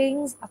wear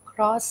things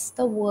across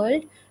the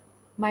world.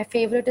 My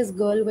favorite is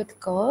Girl with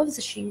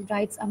Curves. She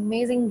writes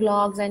amazing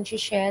blogs and she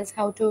shares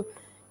how to, you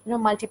know,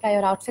 multiply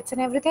your outfits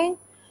and everything.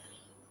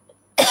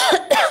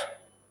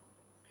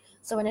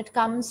 So when it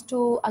comes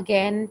to,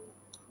 again,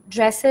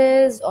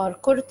 dresses or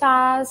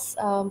kurtas,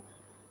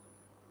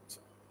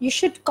 you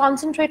should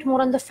concentrate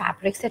more on the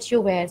fabrics that you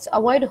wear. So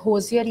avoid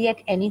hosiery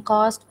at any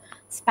cost,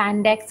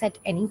 spandex at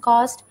any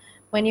cost.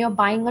 When you're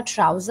buying a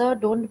trouser,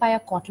 don't buy a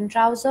cotton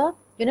trouser.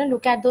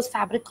 Look at those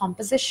fabric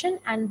composition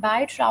and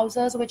buy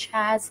trousers which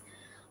has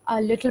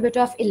a little bit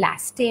of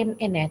elastane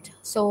in it.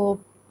 So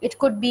it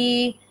could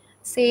be,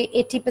 say,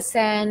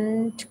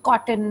 80%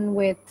 cotton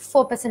with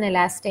 4%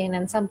 elastane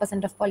and some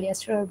percent of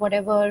polyester, or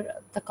whatever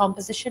the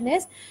composition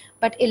is.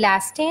 But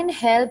elastane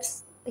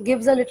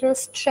gives a little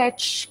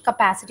stretch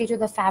capacity to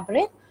the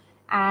fabric,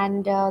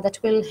 and that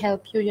will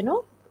help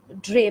you,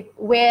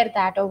 wear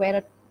that or wear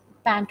a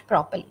pant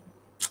properly.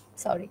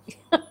 Sorry.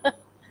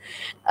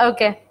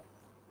 Okay.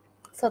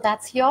 So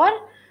that's your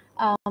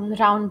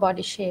round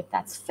body shape.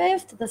 That's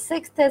fifth. The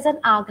sixth is an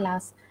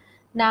hourglass.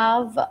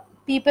 Now,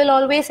 people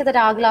always say that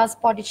hourglass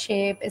body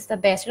shape is the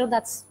best.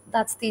 That's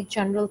the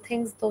general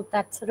things, though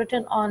that's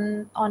written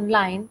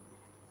online.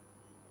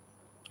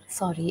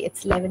 Sorry,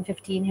 it's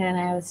 11:15 here, and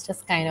I was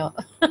just kind of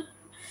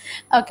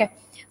okay.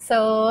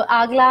 So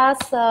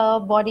hourglass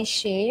body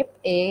shape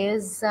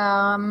is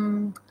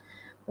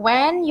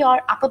when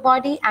your upper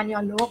body and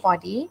your lower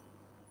body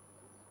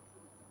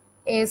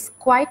is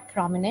quite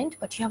prominent,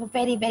 but you have a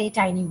very, very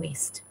tiny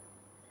waist.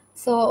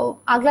 So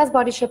hourglass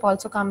body shape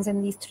also comes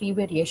in these three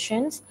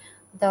variations.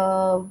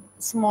 The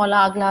small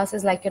hourglass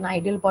is like an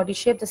ideal body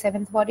shape, the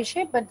seventh body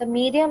shape, but the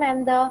medium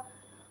and the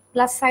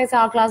plus size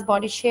hourglass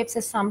body shapes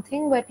is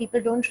something where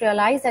people don't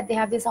realize that they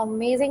have this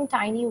amazing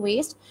tiny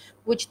waist,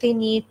 which they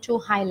need to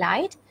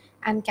highlight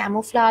and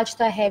camouflage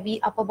the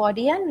heavy upper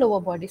body and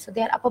lower body. So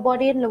their upper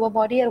body and lower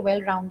body are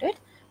well rounded.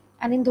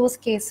 And in those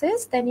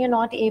cases, then you're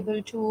not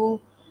able to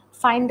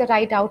find the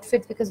right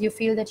outfit because you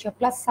feel that you're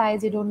plus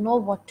size, you don't know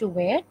what to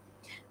wear.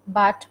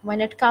 But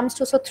when it comes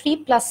to, so 3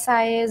 plus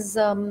size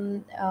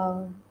body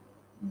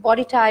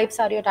types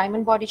are your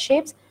diamond body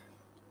shapes,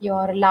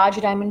 your large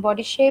diamond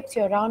body shapes,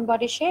 your round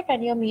body shape,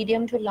 and your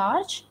medium to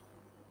large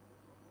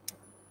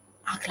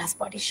hourglass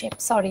body shape.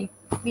 Sorry,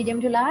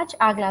 medium to large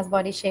hourglass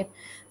body shape.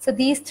 So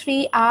these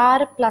three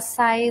are plus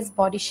size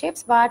body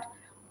shapes, but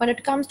when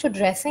it comes to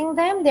dressing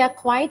them, they are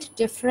quite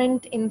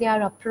different in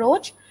their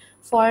approach.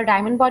 For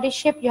diamond body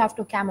shape, you have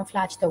to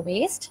camouflage the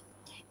waist.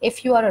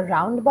 If you are a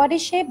round body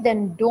shape,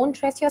 then don't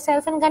dress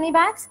yourself in gunny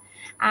bags.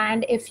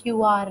 And if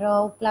you are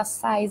a plus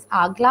size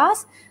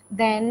hourglass,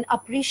 then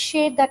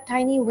appreciate that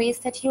tiny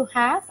waist that you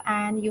have,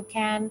 and you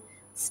can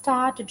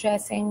start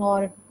dressing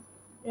or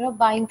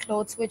buying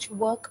clothes which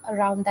work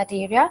around that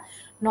area,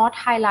 not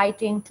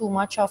highlighting too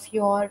much of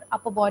your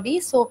upper body.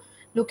 So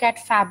look at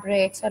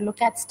fabrics or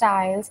look at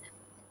styles.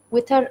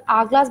 With an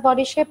hourglass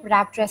body shape,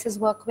 wrap dresses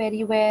work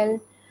very well.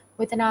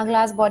 With an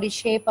hourglass body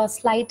shape, a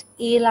slight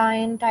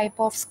A-line type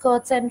of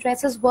skirts and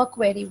dresses work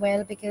very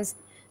well because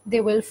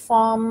they will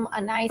form a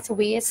nice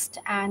waist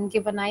and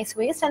give a nice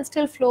waist and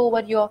still flow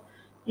over your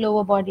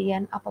lower body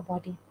and upper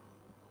body.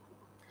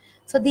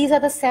 So these are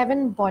the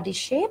 7 body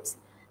shapes,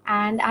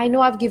 and I know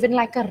I've given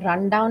like a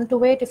rundown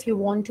to it. If you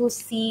want to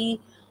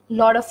see a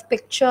lot of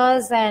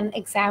pictures and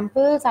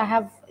examples, I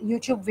have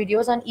YouTube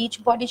videos on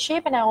each body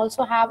shape, and I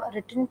also have a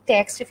written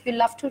text. If you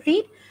love to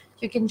read,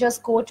 you can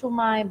just go to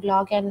my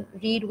blog and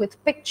read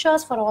with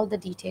pictures for all the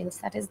details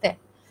that is there.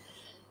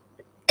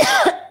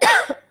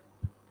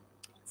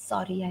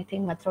 Sorry, I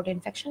think my throat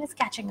infection is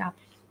catching up.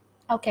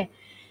 Okay.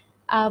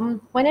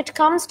 When it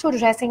comes to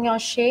dressing your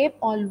shape,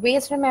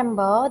 always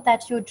remember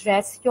that you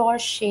dress your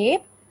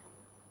shape,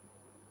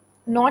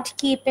 not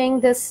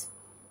keeping this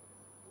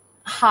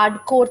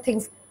hardcore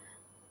things.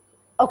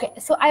 Okay,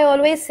 so I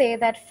always say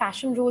that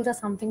fashion rules are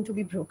something to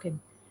be broken.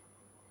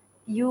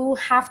 You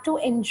have to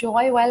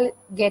enjoy while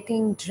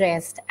getting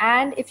dressed,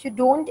 and if you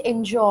don't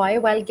enjoy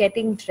while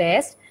getting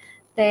dressed,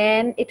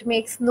 then it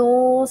makes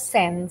no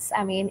sense.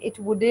 I mean, you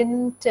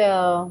wouldn't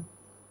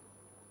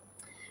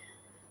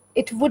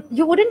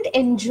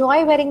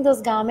enjoy wearing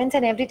those garments,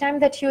 and every time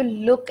that you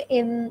look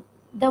in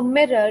the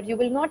mirror you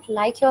will not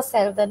like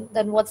yourself.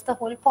 Then what's the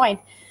whole point?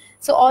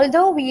 So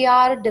although we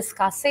are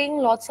discussing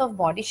lots of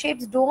body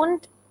shapes,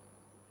 don't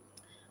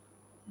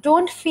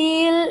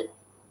feel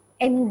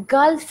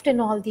engulfed in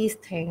all these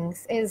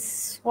things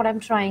is what I'm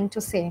trying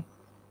to say.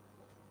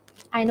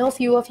 I know a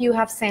few of you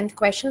have sent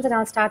questions and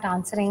I'll start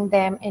answering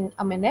them in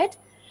a minute,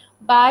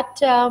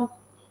 but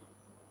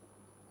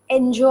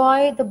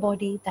enjoy the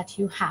body that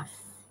you have.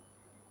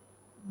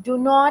 Do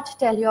not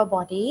tell your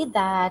body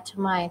that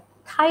my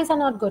thighs are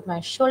not good,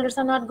 my shoulders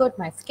are not good,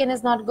 my skin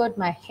is not good,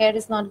 my hair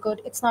is not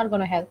good. It's not going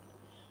to help.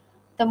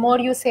 The more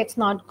you say it's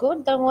not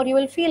good, the more you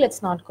will feel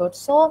it's not good.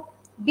 So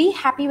be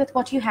happy with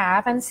what you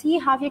have and see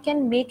how you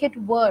can make it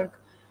work.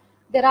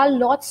 There are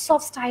lots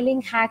of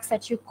styling hacks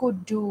that you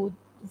could do,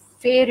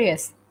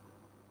 various.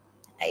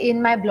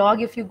 In my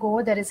blog, if you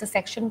go, there is a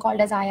section called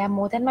as I Am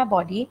More Than My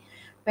Body,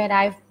 where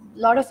a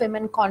lot of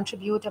women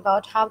contribute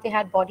about how they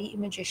had body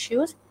image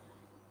issues.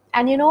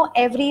 And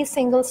every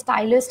single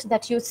stylist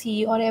that you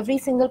see or every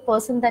single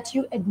person that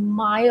you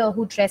admire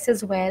who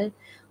dresses well,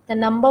 the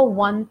number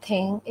one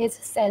thing is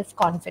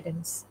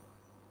self-confidence.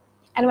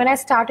 And when I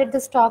started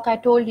this talk, I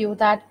told you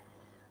that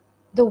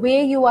the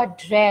way you are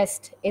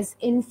dressed is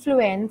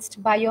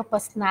influenced by your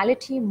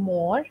personality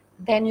more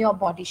than your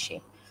body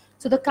shape.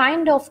 So the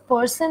kind of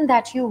person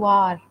that you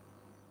are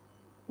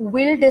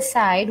will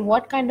decide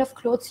what kind of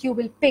clothes you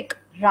will pick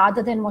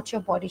rather than what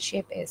your body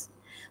shape is.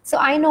 So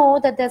I know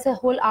that there's a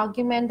whole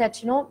argument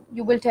that,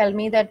 you will tell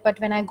me that, but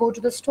when I go to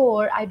the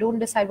store, I don't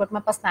decide what my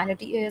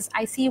personality is.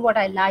 I see what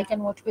I like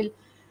and what will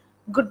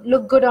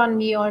look good on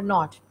me or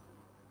not.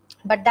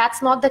 But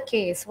that's not the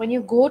case. When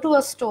you go to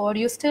a store,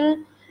 you still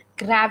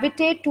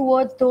gravitate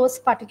towards those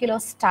particular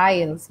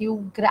styles.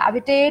 You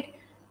gravitate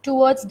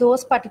towards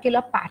those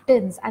particular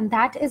patterns, and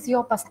that is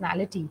your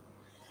personality.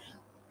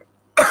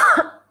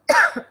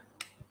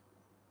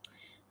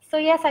 So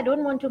yes, I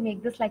don't want to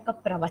make this like a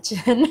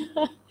pravachan,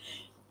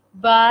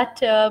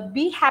 but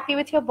be happy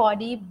with your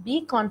body,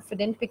 be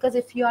confident, because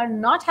if you are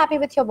not happy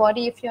with your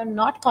body, if you're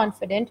not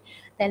confident,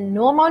 then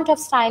no amount of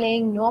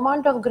styling, no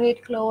amount of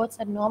great clothes,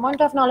 and no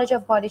amount of knowledge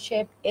of body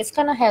shape is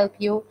going to help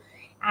you.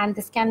 And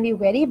this can be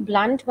very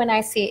blunt when I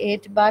say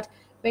it, but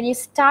when you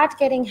start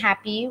getting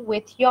happy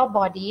with your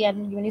body,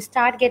 and when you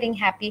start getting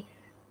happy,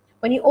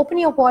 when you open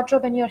your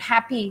wardrobe and you're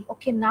happy,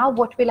 okay, now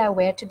what will I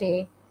wear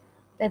today?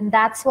 Then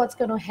that's what's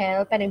going to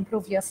help and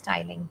improve your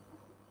styling.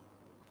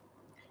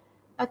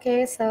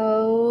 Okay,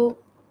 so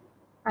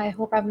I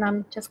hope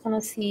I'm just going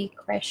to see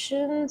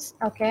questions.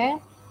 Okay.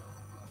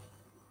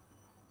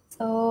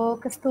 So,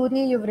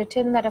 Kasturi, you've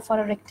written that for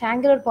a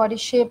rectangular body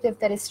shape, if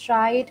there is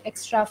stride,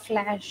 extra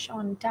flash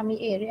on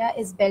tummy area,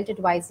 is belt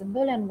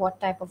advisable, and what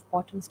type of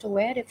bottoms to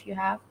wear if you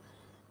have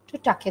to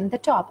tuck in the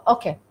top?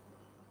 Okay.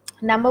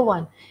 Number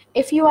one,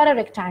 if you are a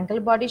rectangle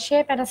body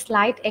shape and a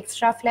slight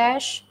extra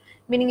flash,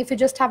 meaning if you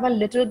just have a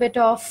little bit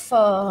of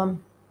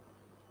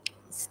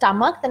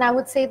stomach, then I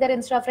would say that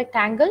instead of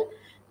rectangle,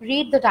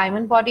 read the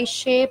diamond body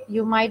shape.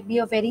 You might be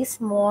a very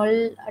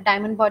small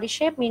diamond body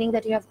shape, meaning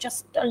that you have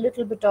just a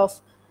little bit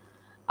of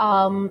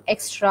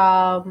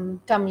extra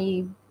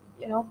tummy,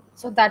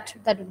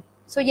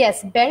 so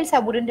yes, belts I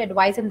wouldn't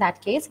advise in that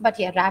case, but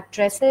yeah, wrap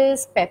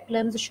dresses,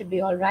 peplums should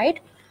be all right.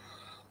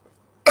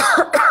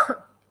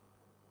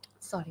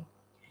 Sorry.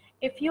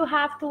 If you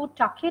have to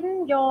tuck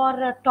in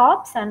your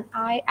tops, and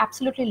I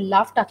absolutely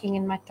love tucking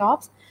in my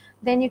tops,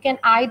 then you can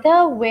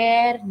either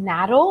wear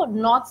narrow,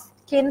 not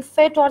skin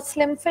fit or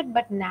slim fit,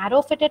 but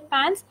narrow fitted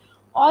pants,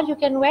 or you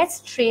can wear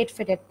straight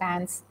fitted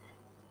pants.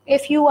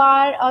 If you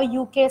are a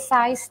UK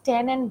size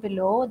 10 and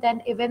below,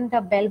 then even the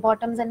bell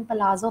bottoms and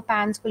palazzo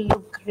pants will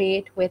look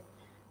great with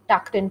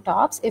tucked in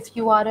tops. If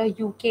you are a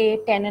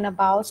UK 10 and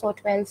above, so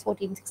 12,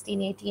 14,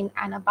 16, 18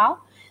 and above,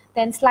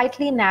 then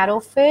slightly narrow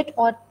fit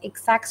or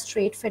exact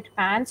straight fit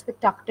pants with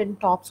tucked in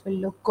tops will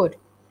look good.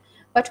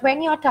 But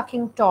when you're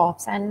tucking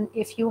tops, and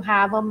if you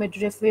have a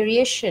midriff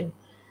variation,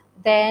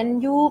 then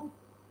you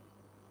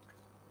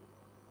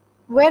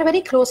wear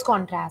very close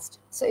contrast.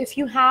 So if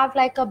you have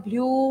like a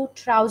blue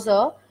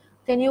trouser,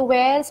 then you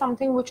wear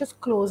something which is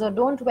closer.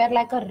 Don't wear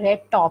like a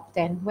red top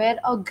then. Wear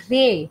a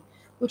gray,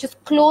 which is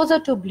closer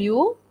to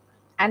blue,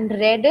 and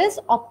red is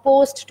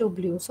opposed to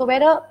blue. So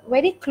wear a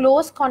very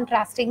close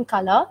contrasting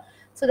color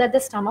so that the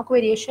stomach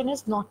variation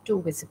is not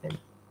too visible.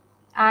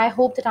 I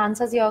hope that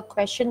answers your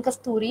question,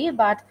 Kasturi,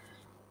 but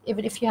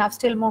even if you have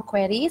still more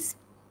queries,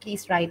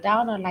 please write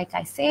down, or like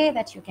I say,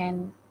 that you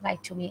can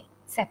write to me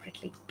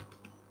separately.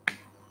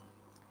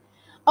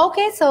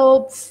 Okay,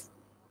 so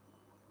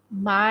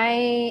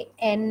my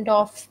end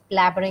of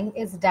blabbering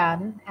is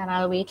done, and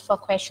I'll wait for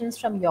questions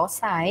from your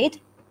side.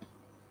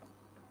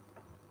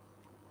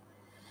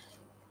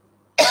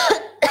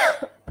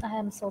 I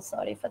am so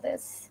sorry for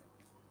this.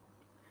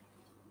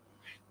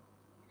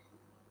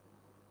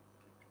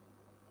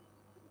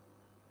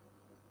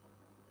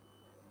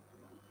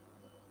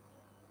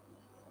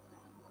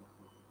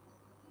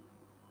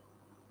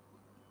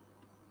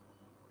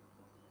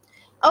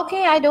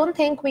 Okay, I don't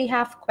think we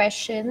have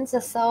questions,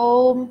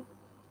 so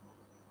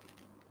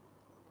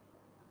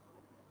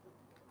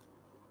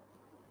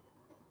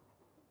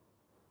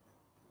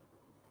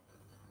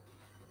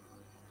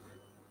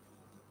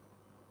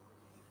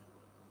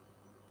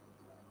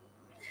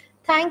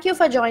thank you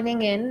for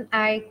joining in.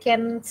 I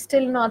can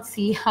still not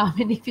see how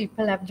many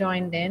people have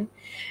joined in.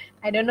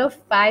 I don't know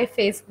why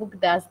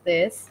Facebook does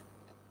this.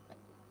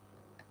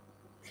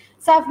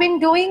 So I've been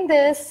doing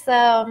this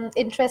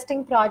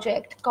interesting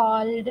project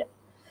called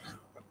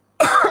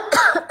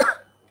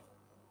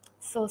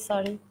so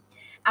sorry.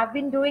 I've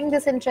been doing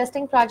this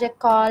interesting project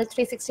called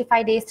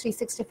 365 Days,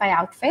 365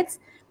 Outfits.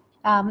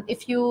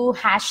 If you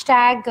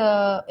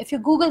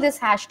Google this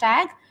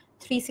hashtag,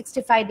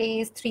 365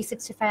 Days,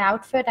 365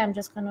 Outfit, I'm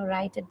just going to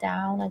write it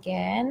down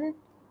again.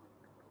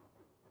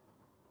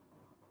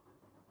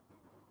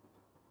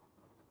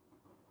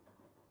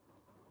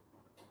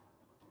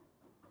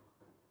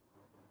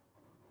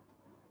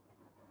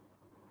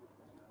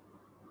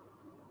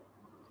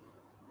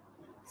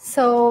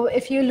 So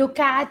if you look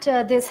at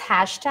this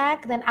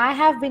hashtag, then I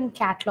have been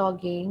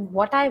cataloging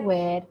what I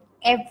wear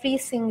every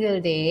single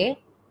day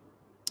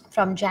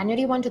from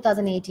January 1,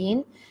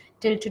 2018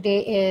 till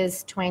today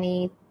is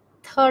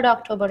 23rd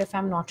October, if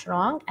I'm not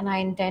wrong. And I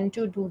intend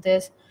to do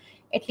this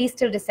at least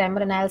till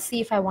December, and I'll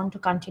see if I want to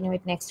continue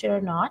it next year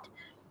or not.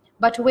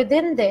 But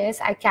within this,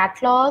 I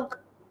catalog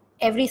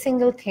every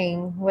single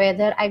thing,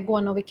 whether I go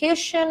on a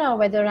vacation or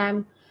whether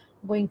I'm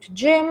going to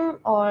gym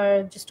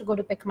or just to go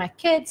to pick my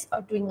kids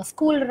or doing a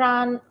school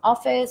run,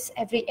 office,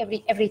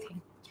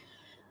 everything.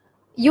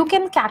 You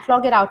can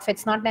catalog your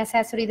outfits, not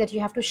necessary that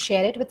you have to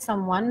share it with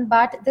someone,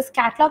 but this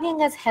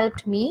cataloging has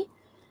helped me.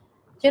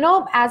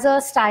 As a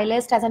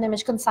stylist, as an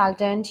image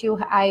consultant,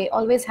 I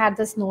always had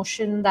this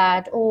notion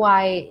that,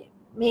 I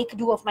make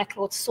do of my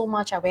clothes so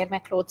much, I wear my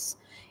clothes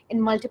in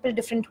multiple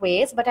different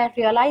ways, but I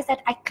realized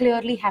that I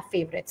clearly have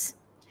favorites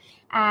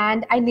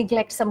and I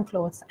neglect some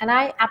clothes. And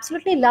I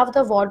absolutely love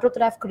the wardrobe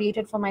that I've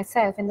created for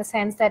myself, in the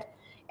sense that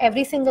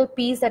every single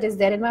piece that is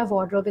there in my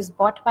wardrobe is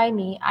bought by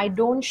me. I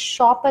don't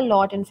shop a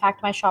lot. In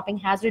fact, my shopping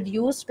has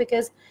reduced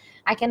because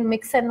I can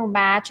mix and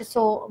match.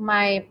 So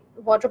my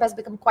wardrobe has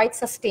become quite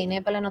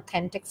sustainable and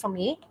authentic for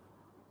me.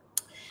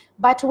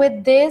 But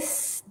with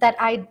this that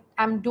I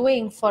am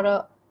doing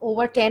for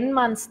over 10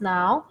 months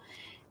now,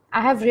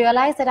 I have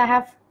realized that I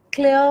have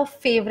clear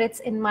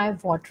favorites in my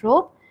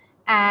wardrobe,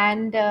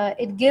 and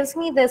it gives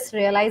me this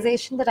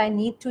realization that I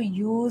need to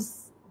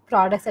use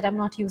products that I'm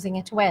not using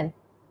it well.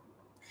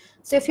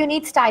 So if you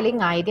need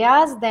styling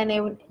ideas,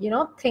 then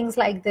things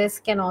like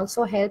this can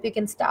also help. You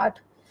can start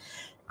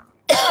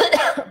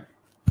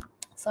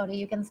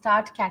you can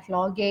start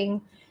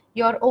cataloging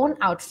your own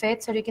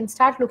outfits, or you can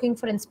start looking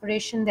for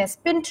inspiration. There's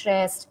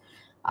Pinterest.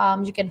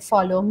 You can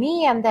follow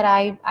me, and that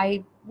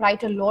I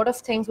write a lot of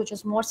things which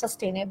is more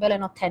sustainable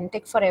and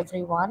authentic for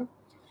everyone.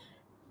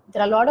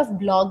 There are a lot of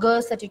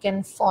bloggers that you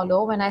can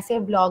follow. When I say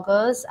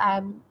bloggers,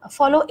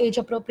 follow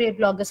age-appropriate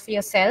bloggers for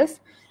yourself.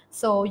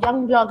 So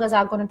young bloggers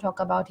are going to talk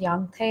about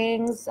young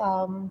things.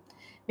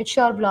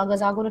 Mature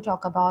bloggers are going to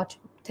talk about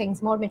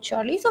things more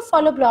maturely. So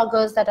follow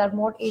bloggers that are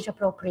more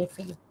age-appropriate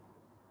for you.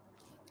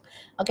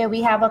 Okay,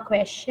 we have a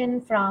question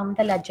from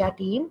the Lajja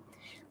team.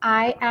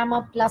 I am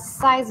a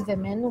plus-size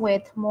woman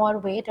with more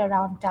weight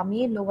around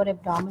tummy, lower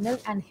abdominal,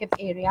 and hip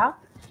area.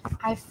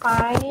 I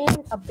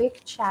find a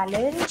big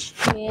challenge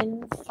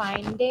in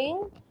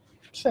finding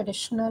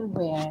traditional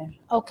wear.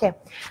 Okay,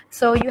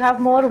 so you have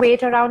more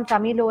weight around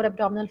tummy, lower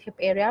abdominal, hip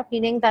area,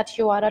 meaning that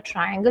you are a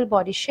triangle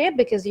body shape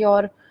because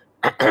your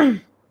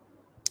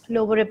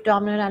lower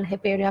abdominal and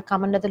hip area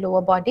come under the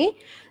lower body.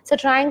 So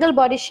triangle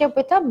body shape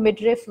with a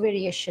midriff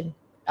variation.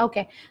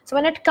 Okay, so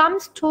when it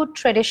comes to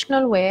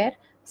traditional wear,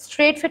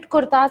 straight fit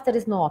kurtas, there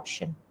is no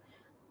option.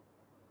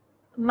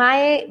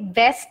 My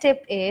best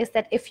tip is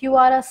that if you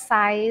are a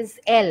size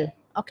L,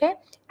 okay,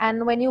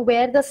 and when you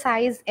wear the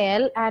size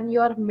L and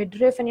your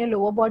midriff and your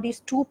lower body is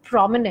too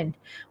prominent,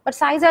 but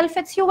size L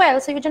fits you well,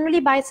 so you generally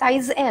buy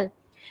size L.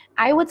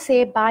 I would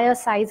say buy a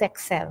size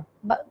XL,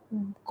 but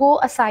go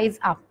a size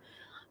up.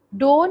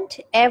 Don't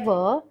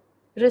ever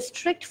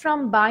restrict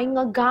from buying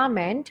a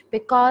garment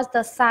because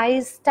the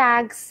size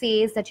tag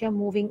says that you're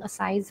moving a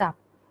size up.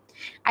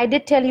 I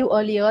did tell you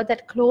earlier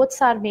that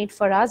clothes are made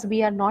for us.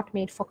 We are not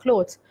made for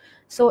clothes.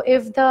 So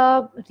if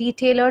the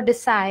retailer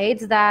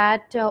decides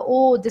that,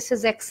 this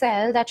is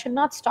XL, that should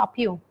not stop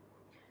you.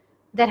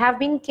 There have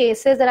been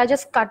cases that I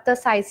just cut the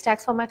size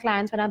tags for my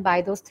clients when I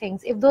buy those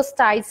things. If those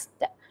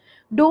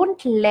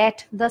don't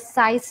let the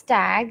size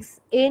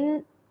tags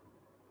in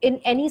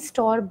any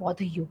store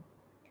bother you.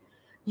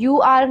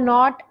 You are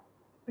not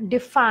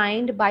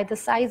defined by the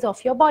size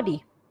of your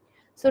body.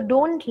 So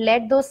don't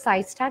let those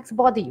size tags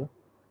bother you.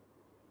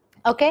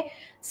 Okay,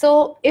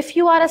 so if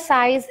you are a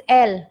size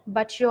L,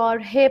 but your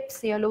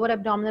hips, your lower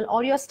abdominal,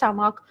 or your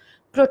stomach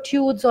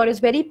protrudes or is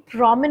very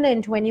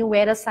prominent when you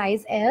wear a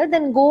size L,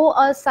 then go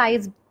a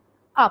size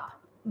up,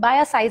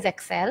 buy a size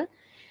XL,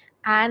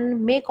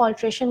 and make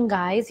alteration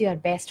guys your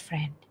best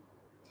friend.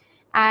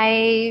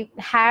 I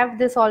have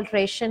this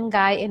alteration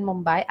guy in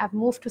Mumbai. I've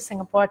moved to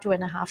Singapore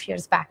 2.5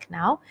 years back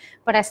now,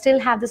 but I still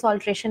have this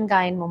alteration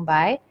guy in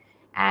Mumbai,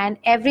 and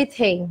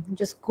everything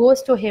just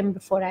goes to him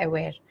before I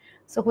wear.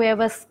 So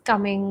whoever's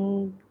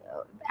coming,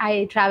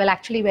 I travel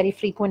actually very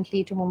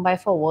frequently to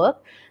Mumbai for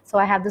work. So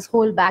I have this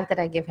whole bag that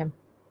I give him.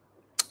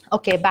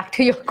 Okay, back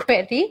to your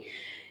query.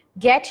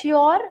 Get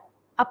your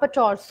upper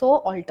torso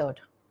altered.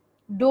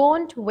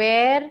 Don't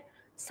wear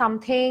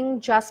something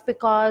just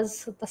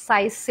because the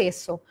size says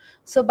so.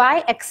 So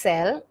buy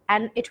XL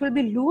and it will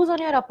be loose on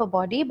your upper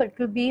body, but it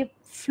will be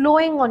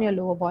flowing on your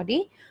lower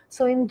body.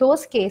 So in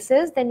those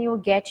cases, then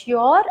you get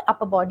your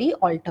upper body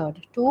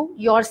altered to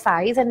your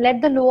size and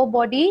let the lower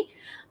body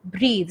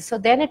breathe. So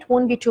then it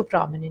won't be too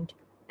prominent.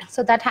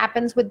 So that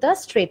happens with the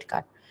straight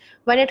cut.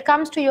 When it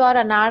comes to your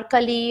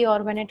anarkali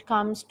or when it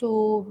comes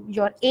to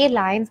your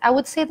A-lines, I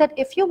would say that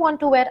if you want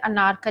to wear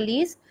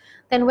anarkalis,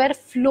 then wear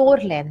floor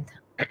length.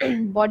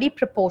 Body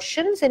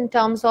proportions in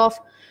terms of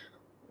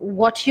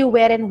what you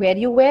wear and where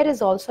you wear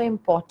is also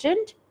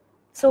important.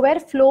 So wear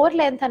floor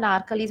length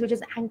anarkalis, which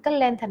is ankle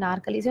length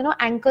anarkalis. You know,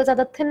 ankles are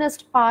the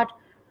thinnest part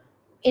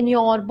in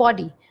your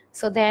body.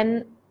 So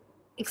then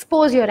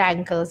expose your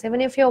ankles.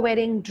 Even if you're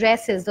wearing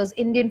dresses, those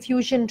Indian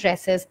fusion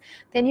dresses,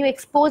 then you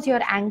expose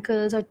your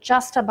ankles or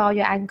just above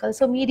your ankles.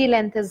 So midi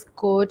length is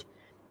good.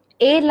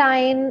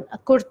 A-line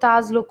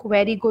kurtas look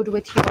very good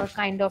with your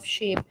kind of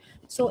shape.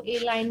 So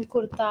A-line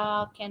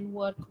kurta can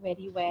work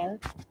very well.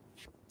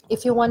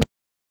 If you want,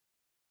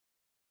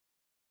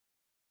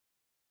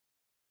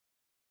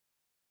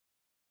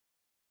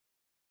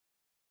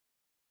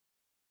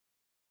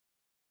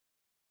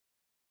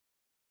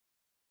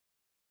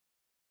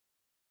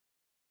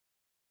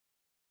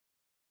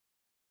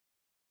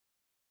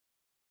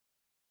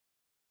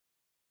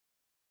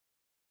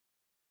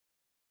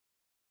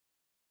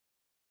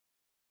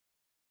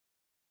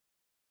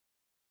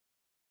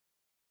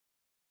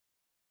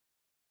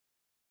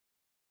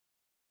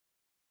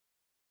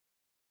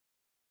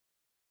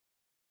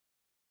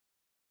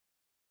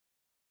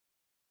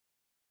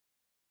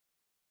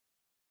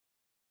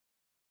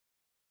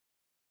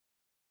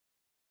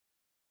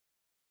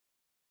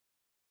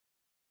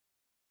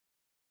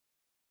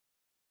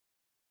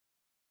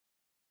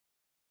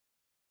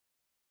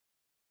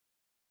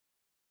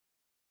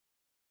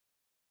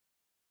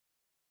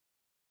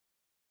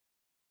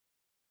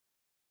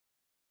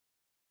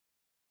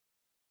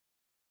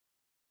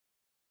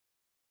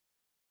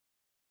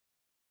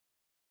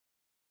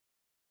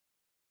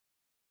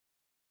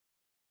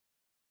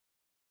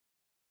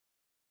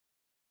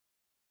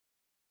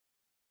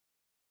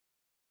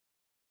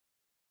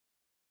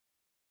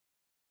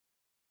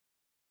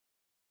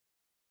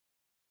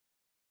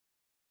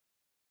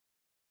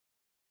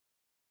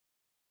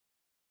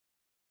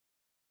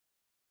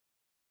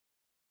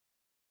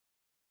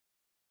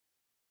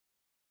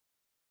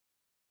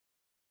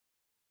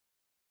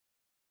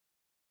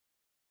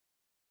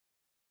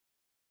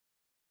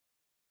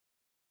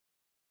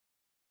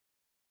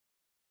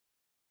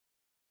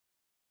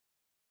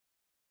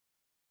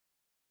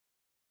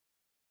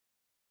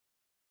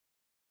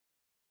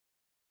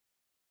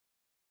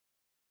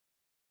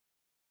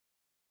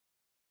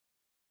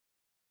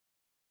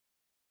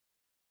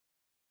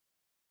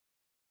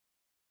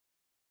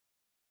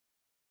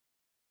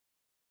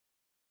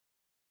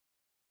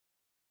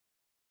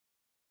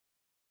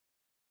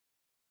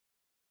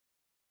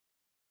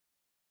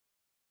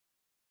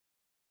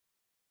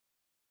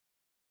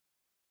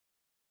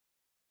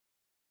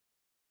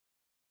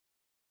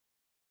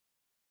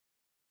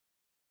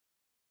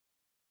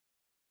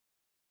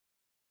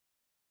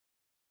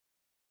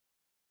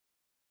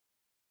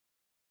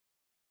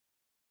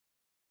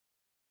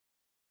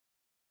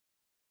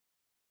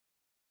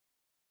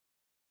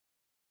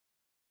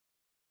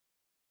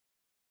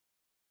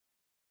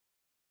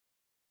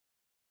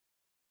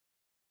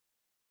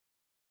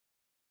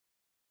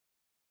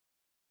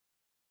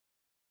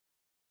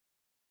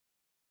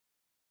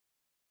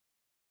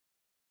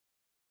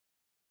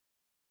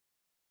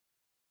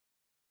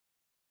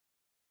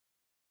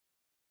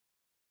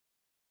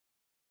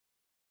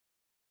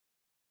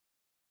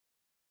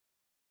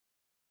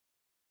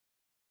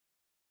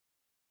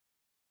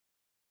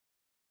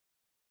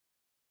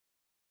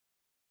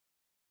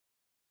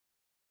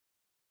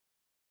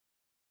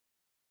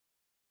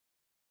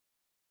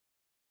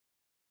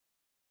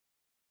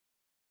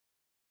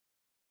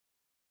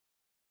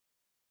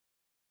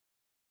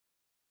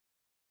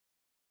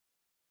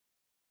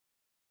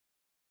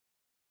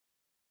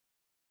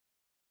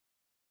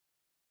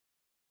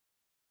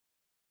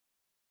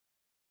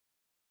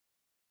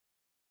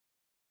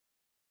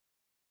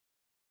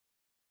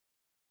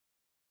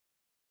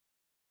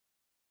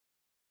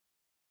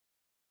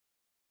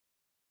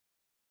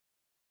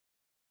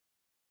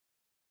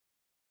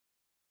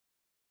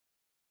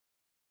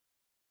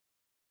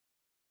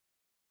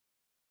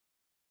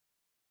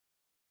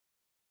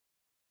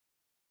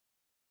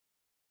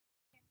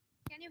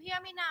 can you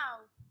hear me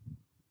now?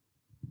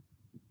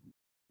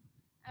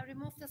 I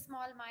removed the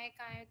small mic.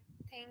 I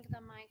think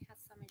the mic has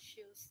some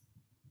issues.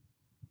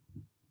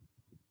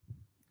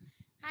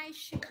 Hi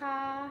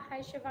Shikha,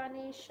 hi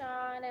Shivani,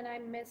 Shan, and I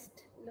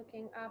missed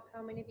looking up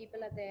how many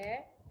people are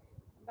there.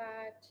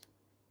 But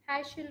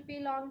hi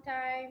Shilpi, long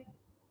time.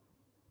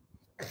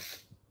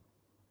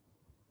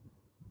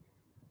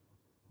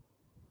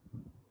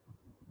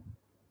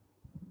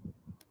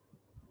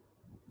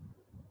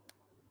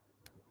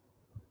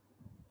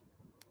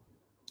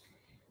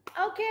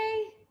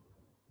 Okay,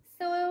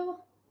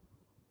 so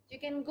you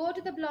can go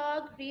to the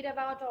blog, read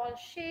about all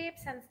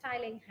shapes and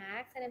styling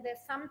hacks, and if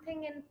there's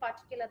something in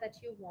particular that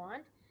you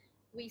want,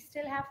 we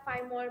still have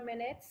 5 more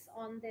minutes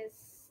on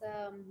this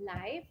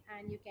live,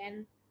 and you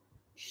can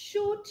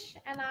shoot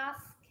and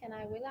ask, and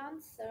I will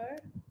answer.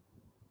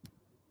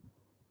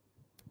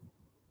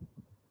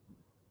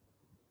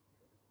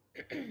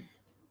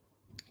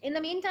 In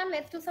the meantime,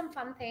 let's do some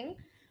fun thing.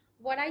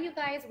 What are you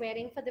guys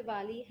wearing for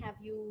Diwali? Have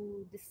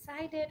you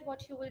decided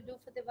what you will do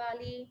for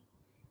Diwali?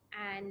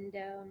 And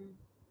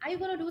are you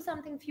going to do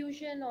something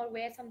fusion or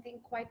wear something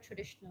quite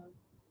traditional?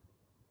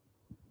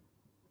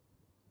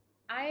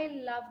 I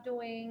love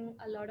doing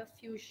a lot of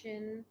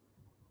fusion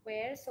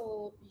wear,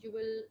 so you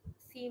will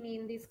see me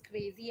in these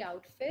crazy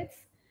outfits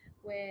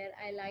where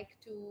I like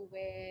to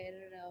wear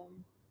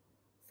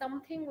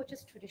something which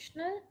is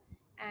traditional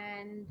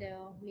and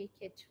make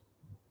it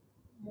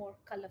more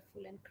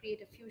colorful and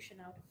create a fusion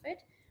out of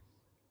it.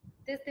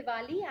 This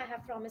Diwali, I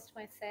have promised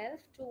myself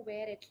to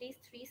wear at least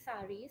three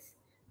saris.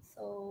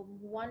 So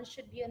one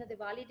should be on a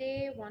Diwali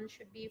day, one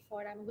should be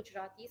for I'm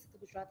Gujarati, so the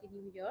Gujarati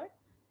New Year,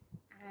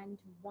 and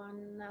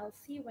one I'll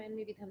see when,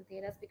 maybe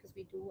Dhanteras, because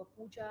we do a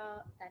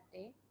puja that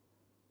day.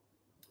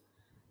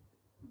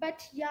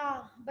 But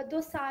yeah, but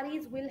those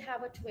saris will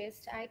have a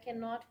twist. I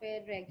cannot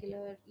wear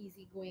regular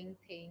easygoing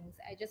things.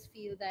 I just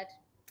feel that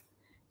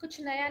कुछ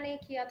नया नहीं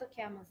किया तो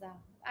क्या मजा.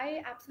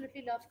 I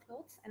absolutely love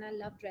clothes and I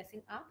love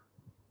dressing up,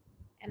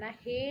 and I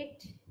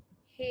hate,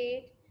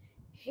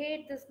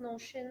 hate this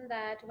notion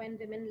that when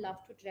women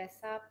love to dress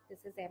up,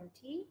 this is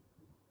empty.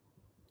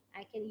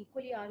 I can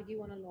equally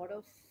argue on a lot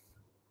of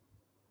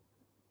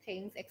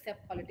things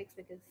except politics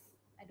because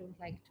I don't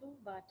like to,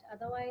 but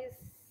otherwise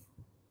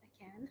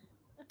I can.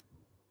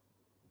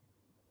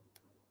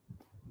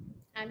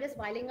 I'm just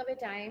whiling away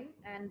time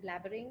and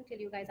blabbering till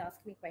you guys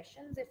ask me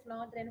questions. If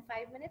not, then in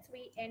 5 minutes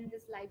we end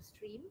this live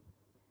stream.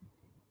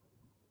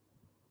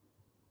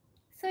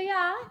 So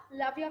yeah,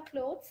 love your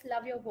clothes,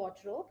 love your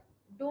wardrobe.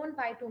 Don't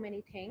buy too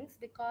many things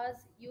because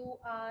you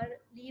are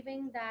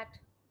leaving that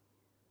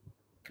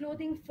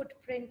clothing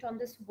footprint on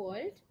this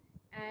world,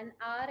 and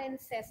our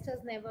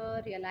ancestors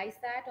never realized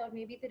that, or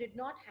maybe they did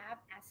not have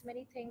as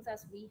many things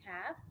as we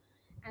have,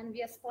 and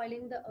we are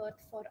spoiling the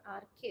earth for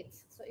our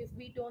kids. So if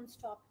we don't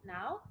stop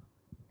now,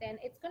 then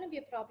it's going to be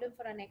a problem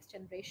for our next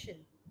generation.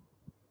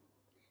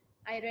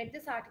 I read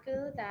this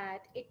article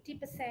that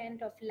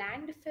 80% of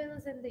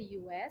landfills in the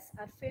US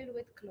are filled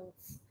with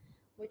clothes,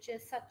 which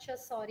is such a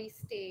sorry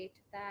state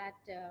that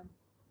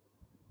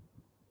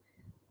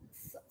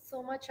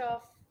so much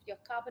of your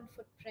carbon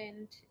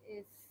footprint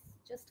is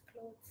just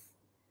clothes.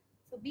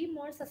 So be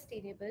more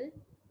sustainable,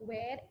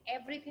 wear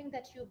everything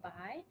that you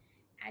buy,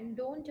 and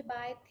don't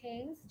buy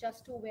things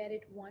just to wear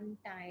it one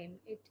time.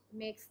 It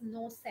makes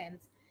no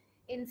sense.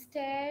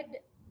 Instead,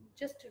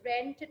 just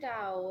rent it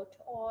out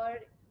or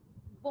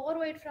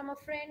borrow it from a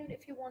friend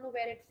if you want to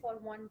wear it for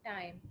one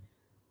time.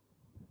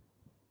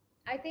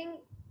 I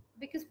think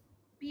because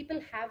people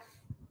have,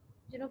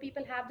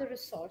 people have the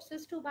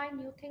resources to buy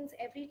new things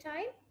every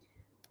time,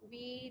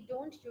 we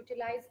don't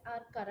utilize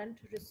our current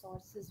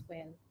resources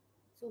well.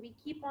 So we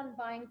keep on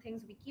buying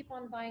things,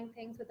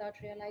 without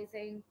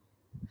realizing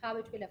how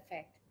it will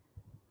affect.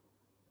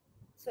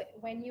 So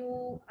when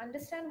you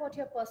understand what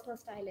your personal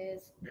style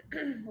is,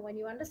 when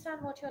you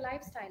understand what your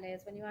lifestyle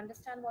is, when you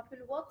understand what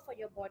will work for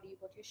your body,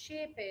 what your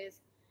shape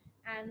is,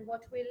 and what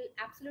will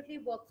absolutely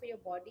work for your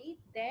body,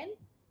 then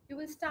you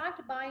will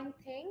start buying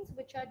things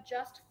which are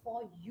just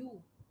for you.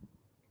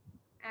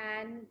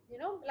 And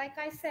like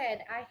I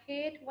said, I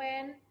hate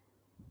when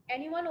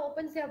anyone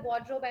opens their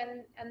wardrobe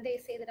and they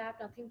say that I have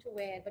nothing to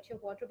wear, but your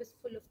wardrobe is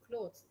full of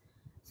clothes.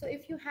 So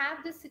if you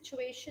have this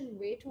situation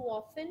way too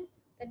often,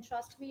 then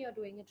trust me, you're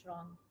doing it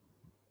wrong.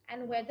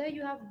 And whether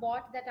you have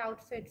bought that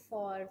outfit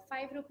for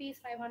 5 rupees,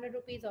 500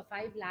 rupees, or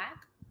 5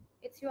 lakh,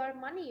 it's your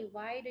money.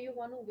 Why do you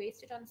want to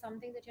waste it on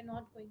something that you're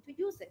not going to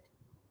use it?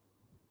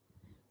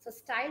 So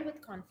style with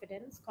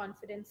confidence.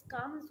 Confidence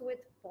comes with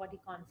body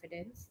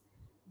confidence.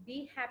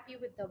 Be happy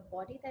with the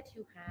body that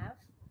you have.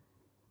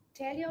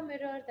 Tell your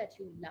mirror that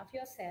you love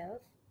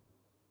yourself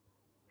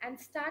and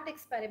start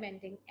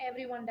experimenting.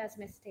 Everyone does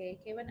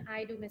mistake. Even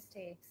I do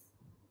mistakes.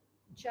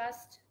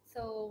 Just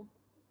so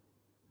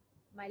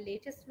my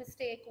latest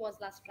mistake was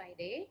last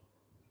Friday.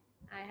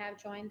 I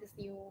have joined this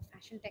new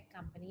fashion tech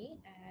company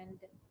and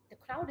the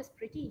crowd is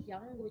pretty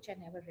young, which I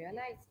never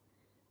realized.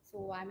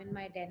 So I'm in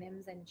my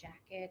denims and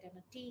jacket and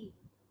a tee,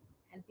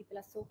 and people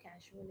are so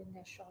casual in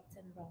their shorts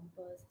and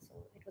rompers. So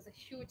it was a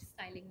huge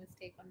styling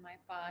mistake on my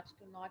part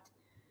to not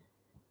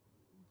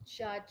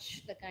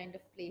judge the kind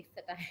of place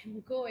that I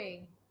am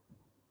going.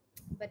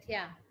 But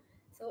yeah,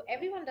 so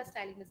everyone does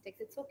styling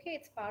mistakes. It's okay,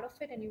 it's part of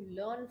it, and you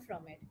learn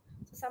from it.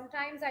 So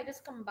sometimes I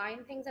just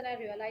combine things and I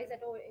realize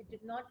that, oh, it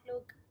did not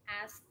look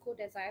as good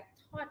as I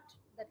thought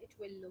that it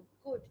will look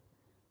good.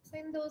 So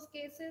in those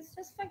cases,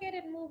 just forget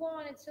it, move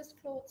on. It's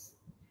just clothes.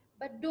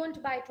 But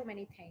don't buy too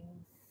many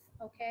things.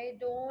 Okay,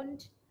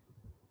 don't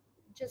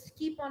just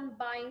keep on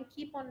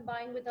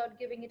buying without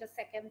giving it a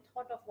second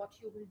thought of what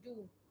you will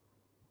do.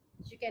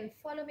 You can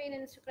follow me on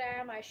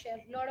Instagram. I share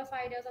a lot of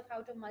ideas of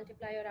how to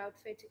multiply your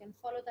outfits. You can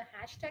follow the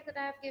hashtag that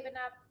I have given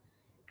up.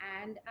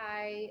 And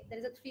there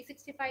is a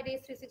 365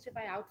 days,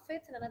 365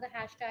 outfits, and another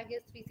hashtag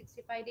is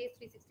 365 days,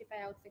 365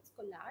 outfits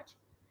collage.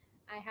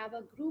 I have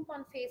a group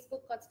on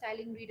Facebook called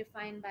Styling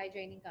Redefined by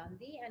Jainee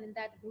Gandhi. And in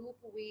that group,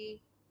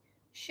 we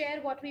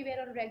share what we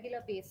wear on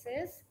regular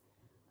basis.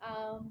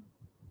 Um,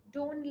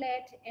 don't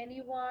let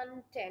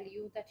anyone tell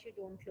you that you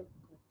don't look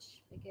good,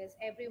 because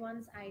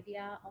everyone's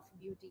idea of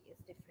beauty is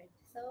different.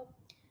 So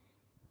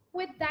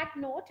with that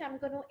note, I'm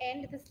going to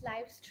end this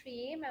live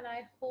stream, and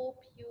I hope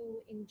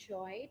you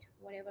enjoyed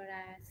whatever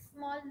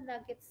small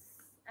nuggets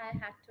I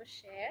had to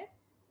share.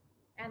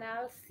 And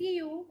I'll see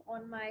you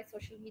on my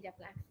social media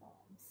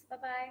platforms. Bye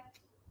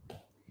bye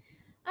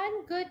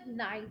and good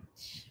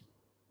night.